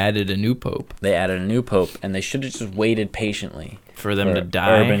they added a new pope. They added a new pope, and they should have just waited patiently for them to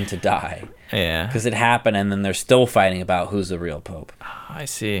die. Urban to die. Yeah. Because it happened, and then they're still fighting about who's the real pope. I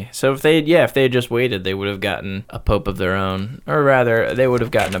see. So if they had just waited, they would have gotten a pope of their own, or rather, they would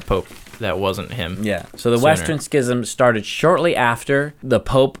have gotten a pope that wasn't him. Yeah. So the sooner. Western Schism started shortly after the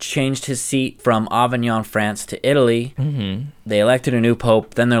pope changed his seat from Avignon, France to Italy. They elected a new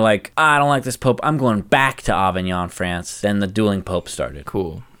pope. Then they're like, I don't like this pope. I'm going back to Avignon, France. Then the dueling pope started.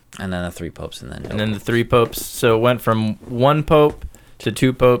 Cool. And then the 3 popes, and then And then the 3 popes. So it went from 1 pope to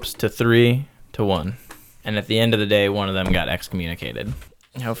 2 popes to 3 to 1. And at the end of the day, one of them got excommunicated.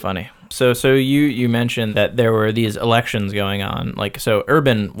 How funny. So you mentioned that there were these elections going on. Like, so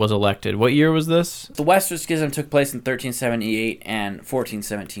Urban was elected. What year was this? The Western Schism took place in 1378 and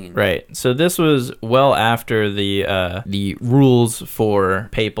 1417. Right. So this was well after the rules for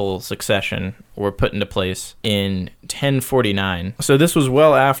papal succession were put into place in 1049. So this was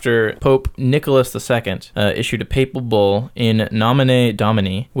well after Pope Nicholas II issued a papal bull in Nomine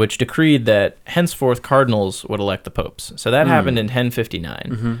Domini, which decreed that henceforth cardinals would elect the popes. So that happened in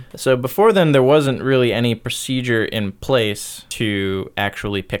 1059. So before then, there wasn't really any procedure in place to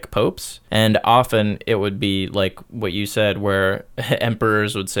actually pick popes. And often it would be like what you said, where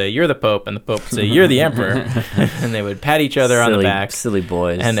emperors would say, "You're the pope," and the pope would say, "You're the emperor." And they would pat each other on the back. Silly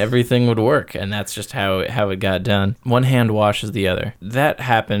boys. And everything would work. And that's just how it got done. One hand washes the other. That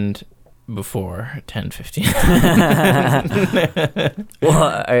happened before 1015.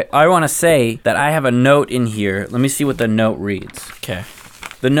 Well, I want to say that I have a note in here. Let me see what the note reads. Okay.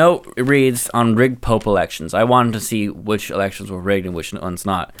 The note reads on rigged pope elections. I wanted to see which elections were rigged and which ones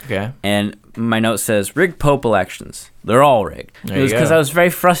not. Okay. And my note says rigged pope elections. They're all rigged. There It was you because go. I was very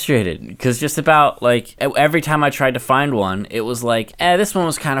frustrated. Because just about like every time I tried to find one, it was like, this one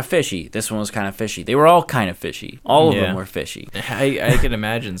was kind of fishy. This one was kind of fishy. They were all kind of fishy. All of them were fishy. I can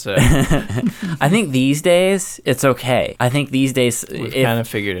imagine so. I think these days it's okay. I think these days We've kind of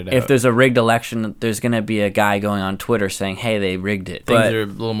figured it out. if there's a rigged election, there's going to be a guy going on Twitter saying, "Hey, they rigged it." Things But are a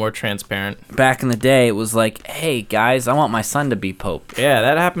little more transparent. back in the day, it was like, "Hey, guys, I want my son to be pope." Yeah,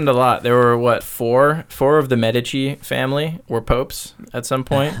 that happened a lot. There were, four of the Medici family were popes at some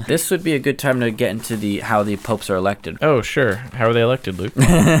point. This would be a good time to get into how the popes are elected. Oh, sure. How are they elected, Luke?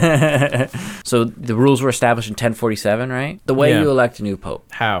 So the rules were established in 1047, right? The way Yeah. you elect a new pope.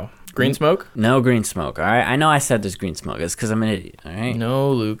 How? Green smoke? No green smoke, all right? I know I said there's green smoke. It's because I'm an idiot, all right?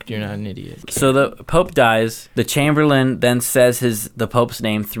 No, Luke, you're not an idiot. So the pope dies. The chamberlain then says the pope's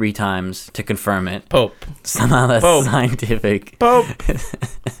name 3 times to confirm it. Pope. Somehow that's Pope. scientific. Pope.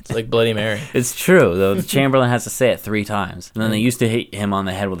 It's like Bloody Mary. It's true, though. The chamberlain has to say it 3 times. And then they used to hit him on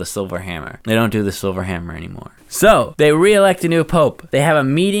the head with a silver hammer. They don't do the silver hammer anymore. So, they re-elect a new pope. They have a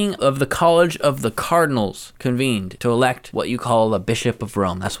meeting of the College of the Cardinals convened to elect what you call the Bishop of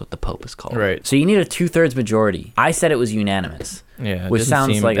Rome. That's what the pope is called. Right. So you need a 2/3 majority. I said it was unanimous. Yeah, Which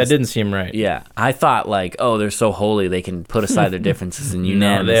sounds like that it's- didn't seem right. Yeah. I thought like, oh, they're so holy they can put aside their differences and No,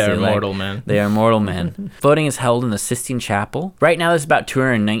 unanimously. they are like, mortal men. They are mortal men. Voting is held in the Sistine Chapel. Right now, there's about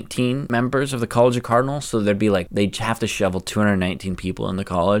 219 members of the College of Cardinals, so there'd be like, they'd have to shovel 219 people in the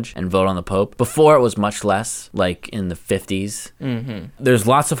college and vote on the Pope. Before, it was much less, like in the 50s. Mm-hmm. There's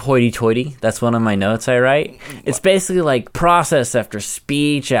lots of hoity-toity. That's one of my notes I write. It's basically like process after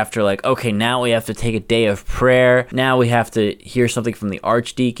speech, after like, okay, now we have to take a day of prayer. Now we have to hear something from the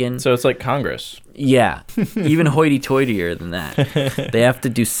archdeacon. So it's like Congress. Yeah, even hoity-toitier than that. They have to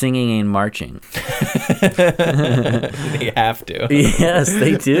do singing and marching. They have to. Yes,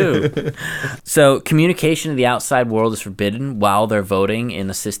 they do. So communication to the outside world is forbidden while they're voting in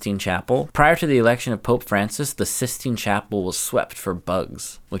the Sistine Chapel. Prior to the election of Pope Francis, the Sistine Chapel was swept for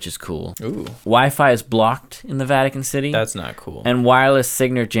bugs, which is cool. Ooh, Wi-Fi is blocked in the Vatican City. that's not cool. And wireless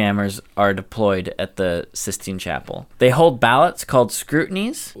signature jammers are deployed at the Sistine Chapel. They hold ballots called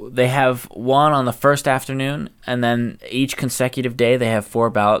scrutinies. They have one on the first afternoon, and then each consecutive day they have 4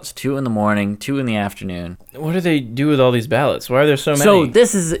 ballots, 2 in the morning, 2 in the afternoon. What do they do with all these ballots? Why are there so many? So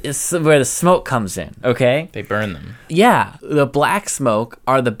this is where the smoke comes in, okay? They burn them. Yeah, the black smoke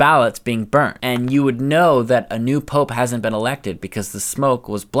are the ballots being burnt, and you would know that a new pope hasn't been elected because the smoke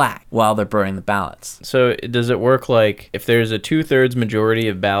was black while they're burning the ballots. So does it work like if there's a 2/3 majority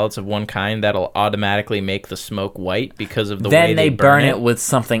of ballots of one kind, that'll automatically make the smoke white because of the way Then they burn it with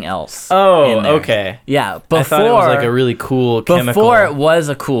something else. Oh, in there. okay. Yeah, before I thought it was like a really cool chemical. Before it was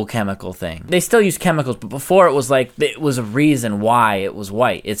a cool chemical thing. They still use chemicals, but before it was like, it was a reason why it was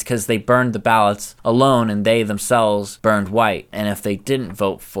white. It's because they burned the ballots alone and they themselves burned white. And if they didn't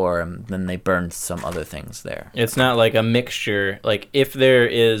vote for him, then they burned some other things there. It's not like a mixture. Like if there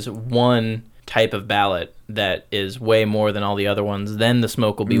is one type of ballot that is way more than all the other ones, then the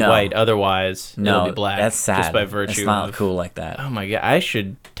smoke will be No. white. Otherwise, it'll be black. That's sad. Just by virtue It's not of... cool like that. Oh my god! I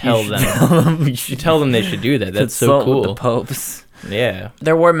should tell You should them. tell them. You should tell them they should do that. That's so Consult with cool. the popes. Yeah.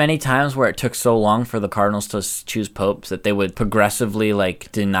 There were many times where it took so long for the cardinals to choose popes that they would progressively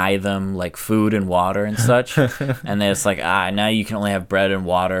like deny them like food and water and such. And then it's like, now you can only have bread and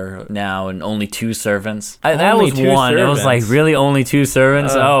water now and only 2 servants. That Only was 2 one. It was like, servants. really only 2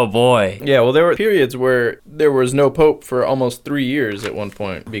 servants? Oh boy. Yeah, well, there were periods where there was no pope for almost 3 years at one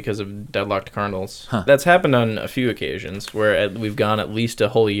point because of deadlocked cardinals. That's happened on a few occasions where we've gone at least a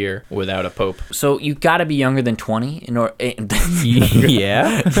whole year without a pope. So you gotta be younger than 20 in order.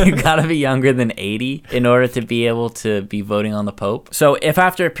 Yeah. You gotta be younger than 80 in order to be able to be voting on the Pope. So if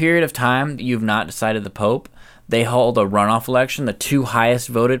after a period of time you've not decided the Pope, they hold a runoff election. The 2 highest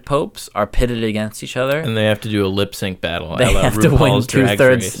voted popes are pitted against each other. And they have to do a lip sync battle. They a la have to win RuPaul's Drag 2/3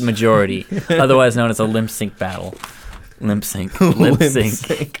 Race. majority, otherwise known as a limp sync battle. Limp sync. Limp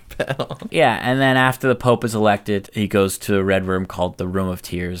sync. battle. Yeah, and then after the Pope is elected, he goes to a red room called the Room of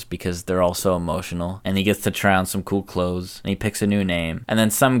Tears because they're all so emotional. And he gets to try on some cool clothes, and he picks a new name. And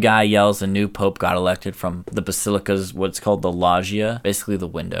then some guy yells a new Pope got elected from the Basilica's, what's called the Loggia, basically the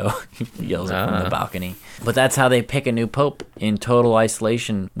window. He yells it from the balcony. But that's how they pick a new Pope, in total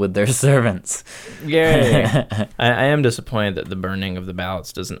isolation with their servants. Yay. I am disappointed that the burning of the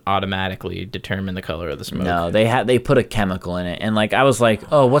ballots doesn't automatically determine the color of the smoke. No, they put a chemical in it. And like I was like,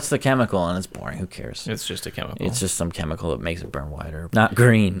 oh, what's the chemical? And it's boring. Who cares? It's just a chemical. It's just some chemical that makes it burn whiter. Not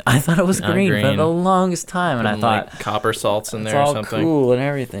green. I thought it was green for the longest time. And I thought, like copper salts in it's there or all something. cool and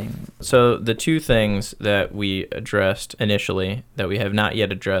everything. So the two things that we addressed initially that we have not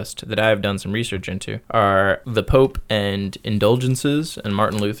yet addressed that I have done some research into are the Pope and indulgences and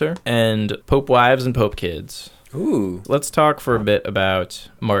Martin Luther, and Pope wives and Pope kids. Ooh. Let's talk for a bit about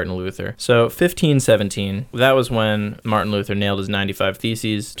Martin Luther. So 1517, that was when Martin Luther nailed his 95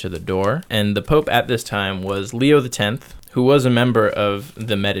 Theses to the door, and the Pope at this time was Leo X, who was a member of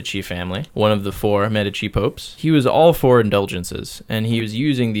the Medici family, one of the 4 Medici popes. He was all for indulgences, and he was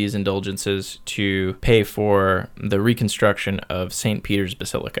using these indulgences to pay for the reconstruction of St. Peter's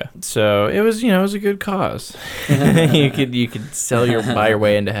Basilica. So it was, it was a good cause. you could buy your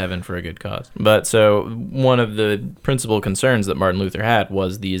way into heaven for a good cause. But so one of the principal concerns that Martin Luther had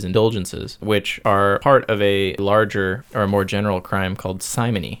was these indulgences, which are part of a larger or more general crime called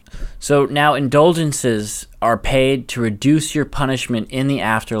simony. So now indulgences are paid to reduce your punishment in the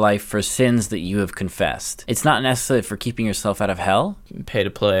afterlife for sins that you have confessed. It's not necessarily for keeping yourself out of hell. Pay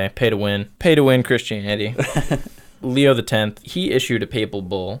to play, pay to win Christianity. Leo X, he issued a papal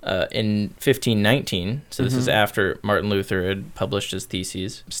bull in 1519, so this is after Martin Luther had published his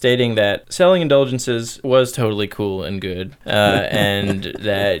theses, stating that selling indulgences was totally cool and good, and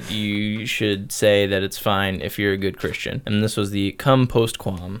that you should say that it's fine if you're a good Christian. And this was the Cum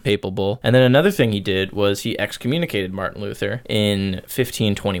Postquam papal bull. And then another thing he did was he excommunicated Martin Luther in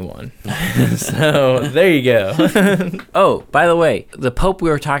 1521. So there you go. Oh, by the way, the Pope we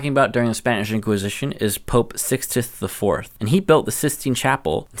were talking about during the Spanish Inquisition is Pope Sixtus IV, and he built the Sistine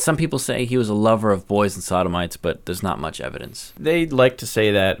Chapel. Some people say he was a lover of boys and sodomites, but there's not much evidence. They like to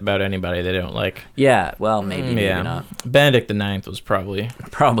say that about anybody they don't like. Yeah, well, maybe not. Benedict IX was probably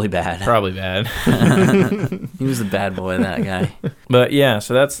bad. Probably bad. He was a bad boy, that guy. But yeah,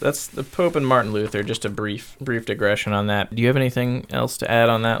 so that's the Pope and Martin Luther. Just a brief digression on that. Do you have anything else to add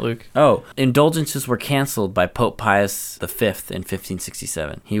on that, Luke? Oh, indulgences were canceled by Pope Pius V in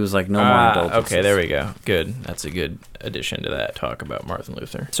 1567. He was like, no more indulgences. Okay, there we go. Good. That's a good addition to that talk about Martin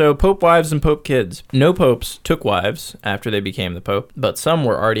Luther. So Pope wives and Pope kids. No popes took wives after they became the Pope, but some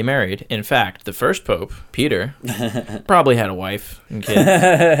were already married. In fact, the first Pope, Peter, probably had a wife and kids.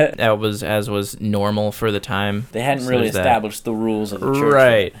 That was as was normal for the time. They hadn't really established the rules of the church.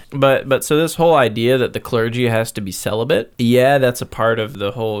 Right. But so this whole idea that the clergy has to be celibate, yeah, that's a part of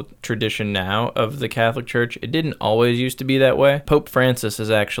the whole tradition now of the Catholic Church. It didn't always used to be that way. Pope Francis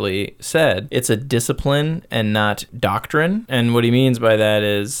has actually said it's a discipline and not doctrine, and what he means by that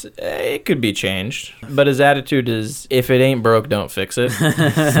is it could be changed, but his attitude is if it ain't broke, don't fix it.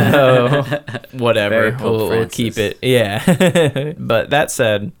 So whatever, we'll keep it. Yeah. But that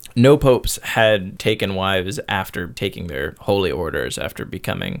said, no popes had taken wives after taking their holy orders, after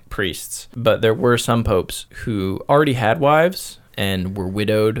becoming priests, but there were some popes who already had wives and were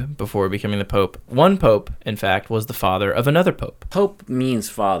widowed before becoming the Pope. One Pope, in fact, was the father of another Pope. Pope means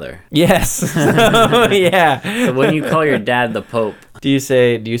father. Yes. Yeah. So when you call your dad the Pope, do you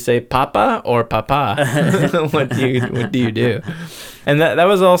say Papa or Papa? What do you do? And that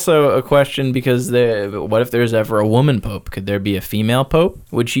was also a question because what if there's ever a woman pope? Could there be a female pope?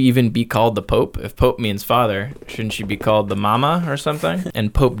 Would she even be called the Pope? If Pope means father, shouldn't she be called the Mama or something?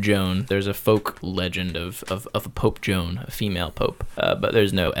 And Pope Joan, there's a folk legend of a Pope Joan, a female pope, but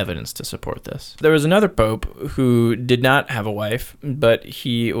there's no evidence to support this. There was another pope who did not have a wife, but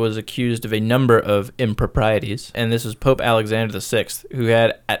he was accused of a number of improprieties, and this was Pope Alexander VI, who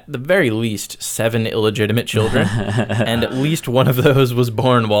had at the very least 7 illegitimate children, and at least one of those was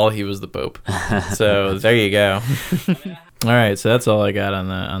born while he was the Pope. So there you go. All right, so that's all I got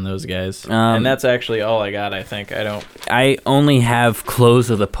on those guys, and that's actually all I got. I think I only have clothes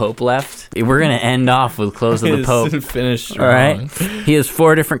of the Pope left. We're gonna end off with clothes of the Pope. Finish strong. All right. He has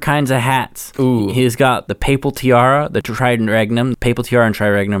 4 different kinds of hats. Ooh. He's got the papal tiara, the triregnum. Papal tiara and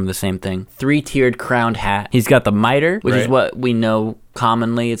triregnum are the same thing. 3-tiered crowned hat. He's got the mitre, which is what we know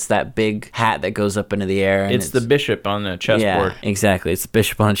commonly. It's that big hat that goes up into the air. And It's the bishop on the chessboard. Yeah, exactly. It's the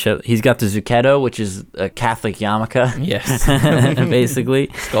bishop on chess. He's got the Zucchetto, which is a Catholic yarmulke. Yes. Basically.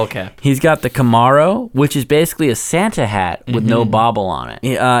 Skull cap. He's got the Camaro, which is basically a Santa hat with no bauble on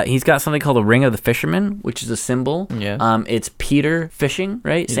it. He's got something called the Ring of the Fisherman, which is a symbol. Yeah. It's Peter fishing,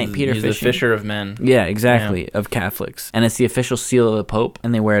 right? St. Peter He's fishing. the fisher of men. Yeah, exactly, of Catholics. And it's the official seal of the Pope,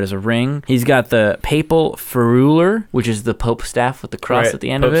 and they wear it as a ring. He's got the papal ferule, which is the Pope staff with the cross Right, at the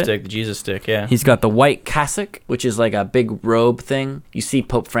end Pope of it. stick, the Jesus stick, yeah. He's got the white cassock, which is like a big robe thing. You see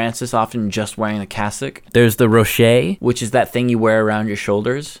Pope Francis often just wearing the cassock. There's the rocher, which is that thing you wear around your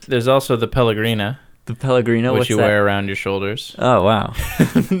shoulders. There's also the Pellegrina, The Pellegrino, which what's you that? wear around your shoulders. Oh, wow.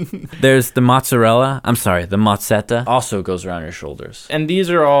 There's the mozzarella. I'm sorry, the mozzetta also goes around your shoulders. And these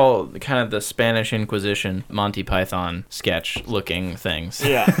are all kind of the Spanish Inquisition, Monty Python sketch looking things.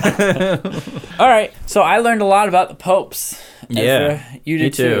 Yeah. All right. So I learned a lot about the popes. Yeah, Ezra, you me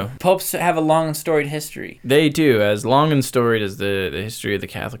did too. too. Popes have a long and storied history. They do, as long and storied as the history of the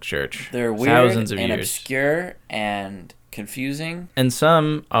Catholic Church. They're weird Thousands of and years. obscure and confusing. And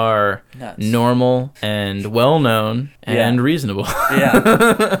some are Nuts. normal and well-known and Yeah. reasonable. Yeah.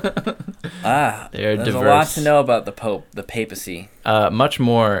 They are There's diverse. a lot to know about the Pope, the papacy. Much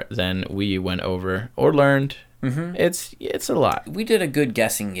more than we went over or learned. Mm-hmm. It's a lot. We did a good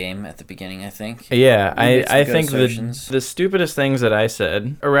guessing game at the beginning, I think. Yeah, We made some I good think assertions. the stupidest things that I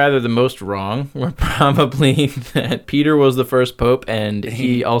said, or rather the most wrong, were probably that Peter was the first pope and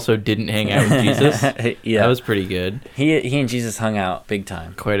he also didn't hang out with Jesus. Yeah. That was pretty good. He and Jesus hung out big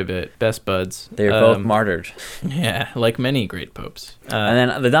time. Quite a bit. Best buds. They were both martyred. Yeah, like many great popes. And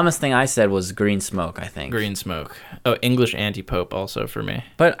then the dumbest thing I said was green smoke, I think. Green smoke. Oh, English anti-pope also for me.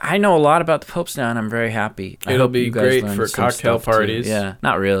 But I know a lot about the popes now, and I'm very happy. I It'll hope be you guys great learned for some cocktail stuff, too. parties. Yeah,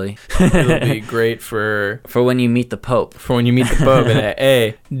 not really. It'll be great for For when you meet the Pope. when you meet the pope and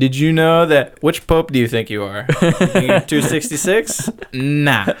hey, did you know that which pope do you think you are? You think you're 266?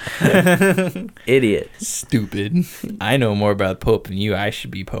 Nah. Idiot. Stupid. I know more about Pope than you. I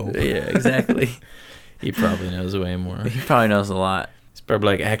should be Pope. Yeah, exactly. He probably knows way more. He probably knows a lot. He's probably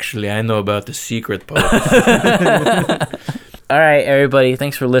like, actually, I know about the secret Pope. All right, everybody.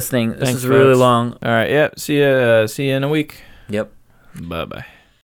 Thanks for listening. This Thanks, is really folks. long. All right. Yeah. See you in a week. Yep. Bye-bye.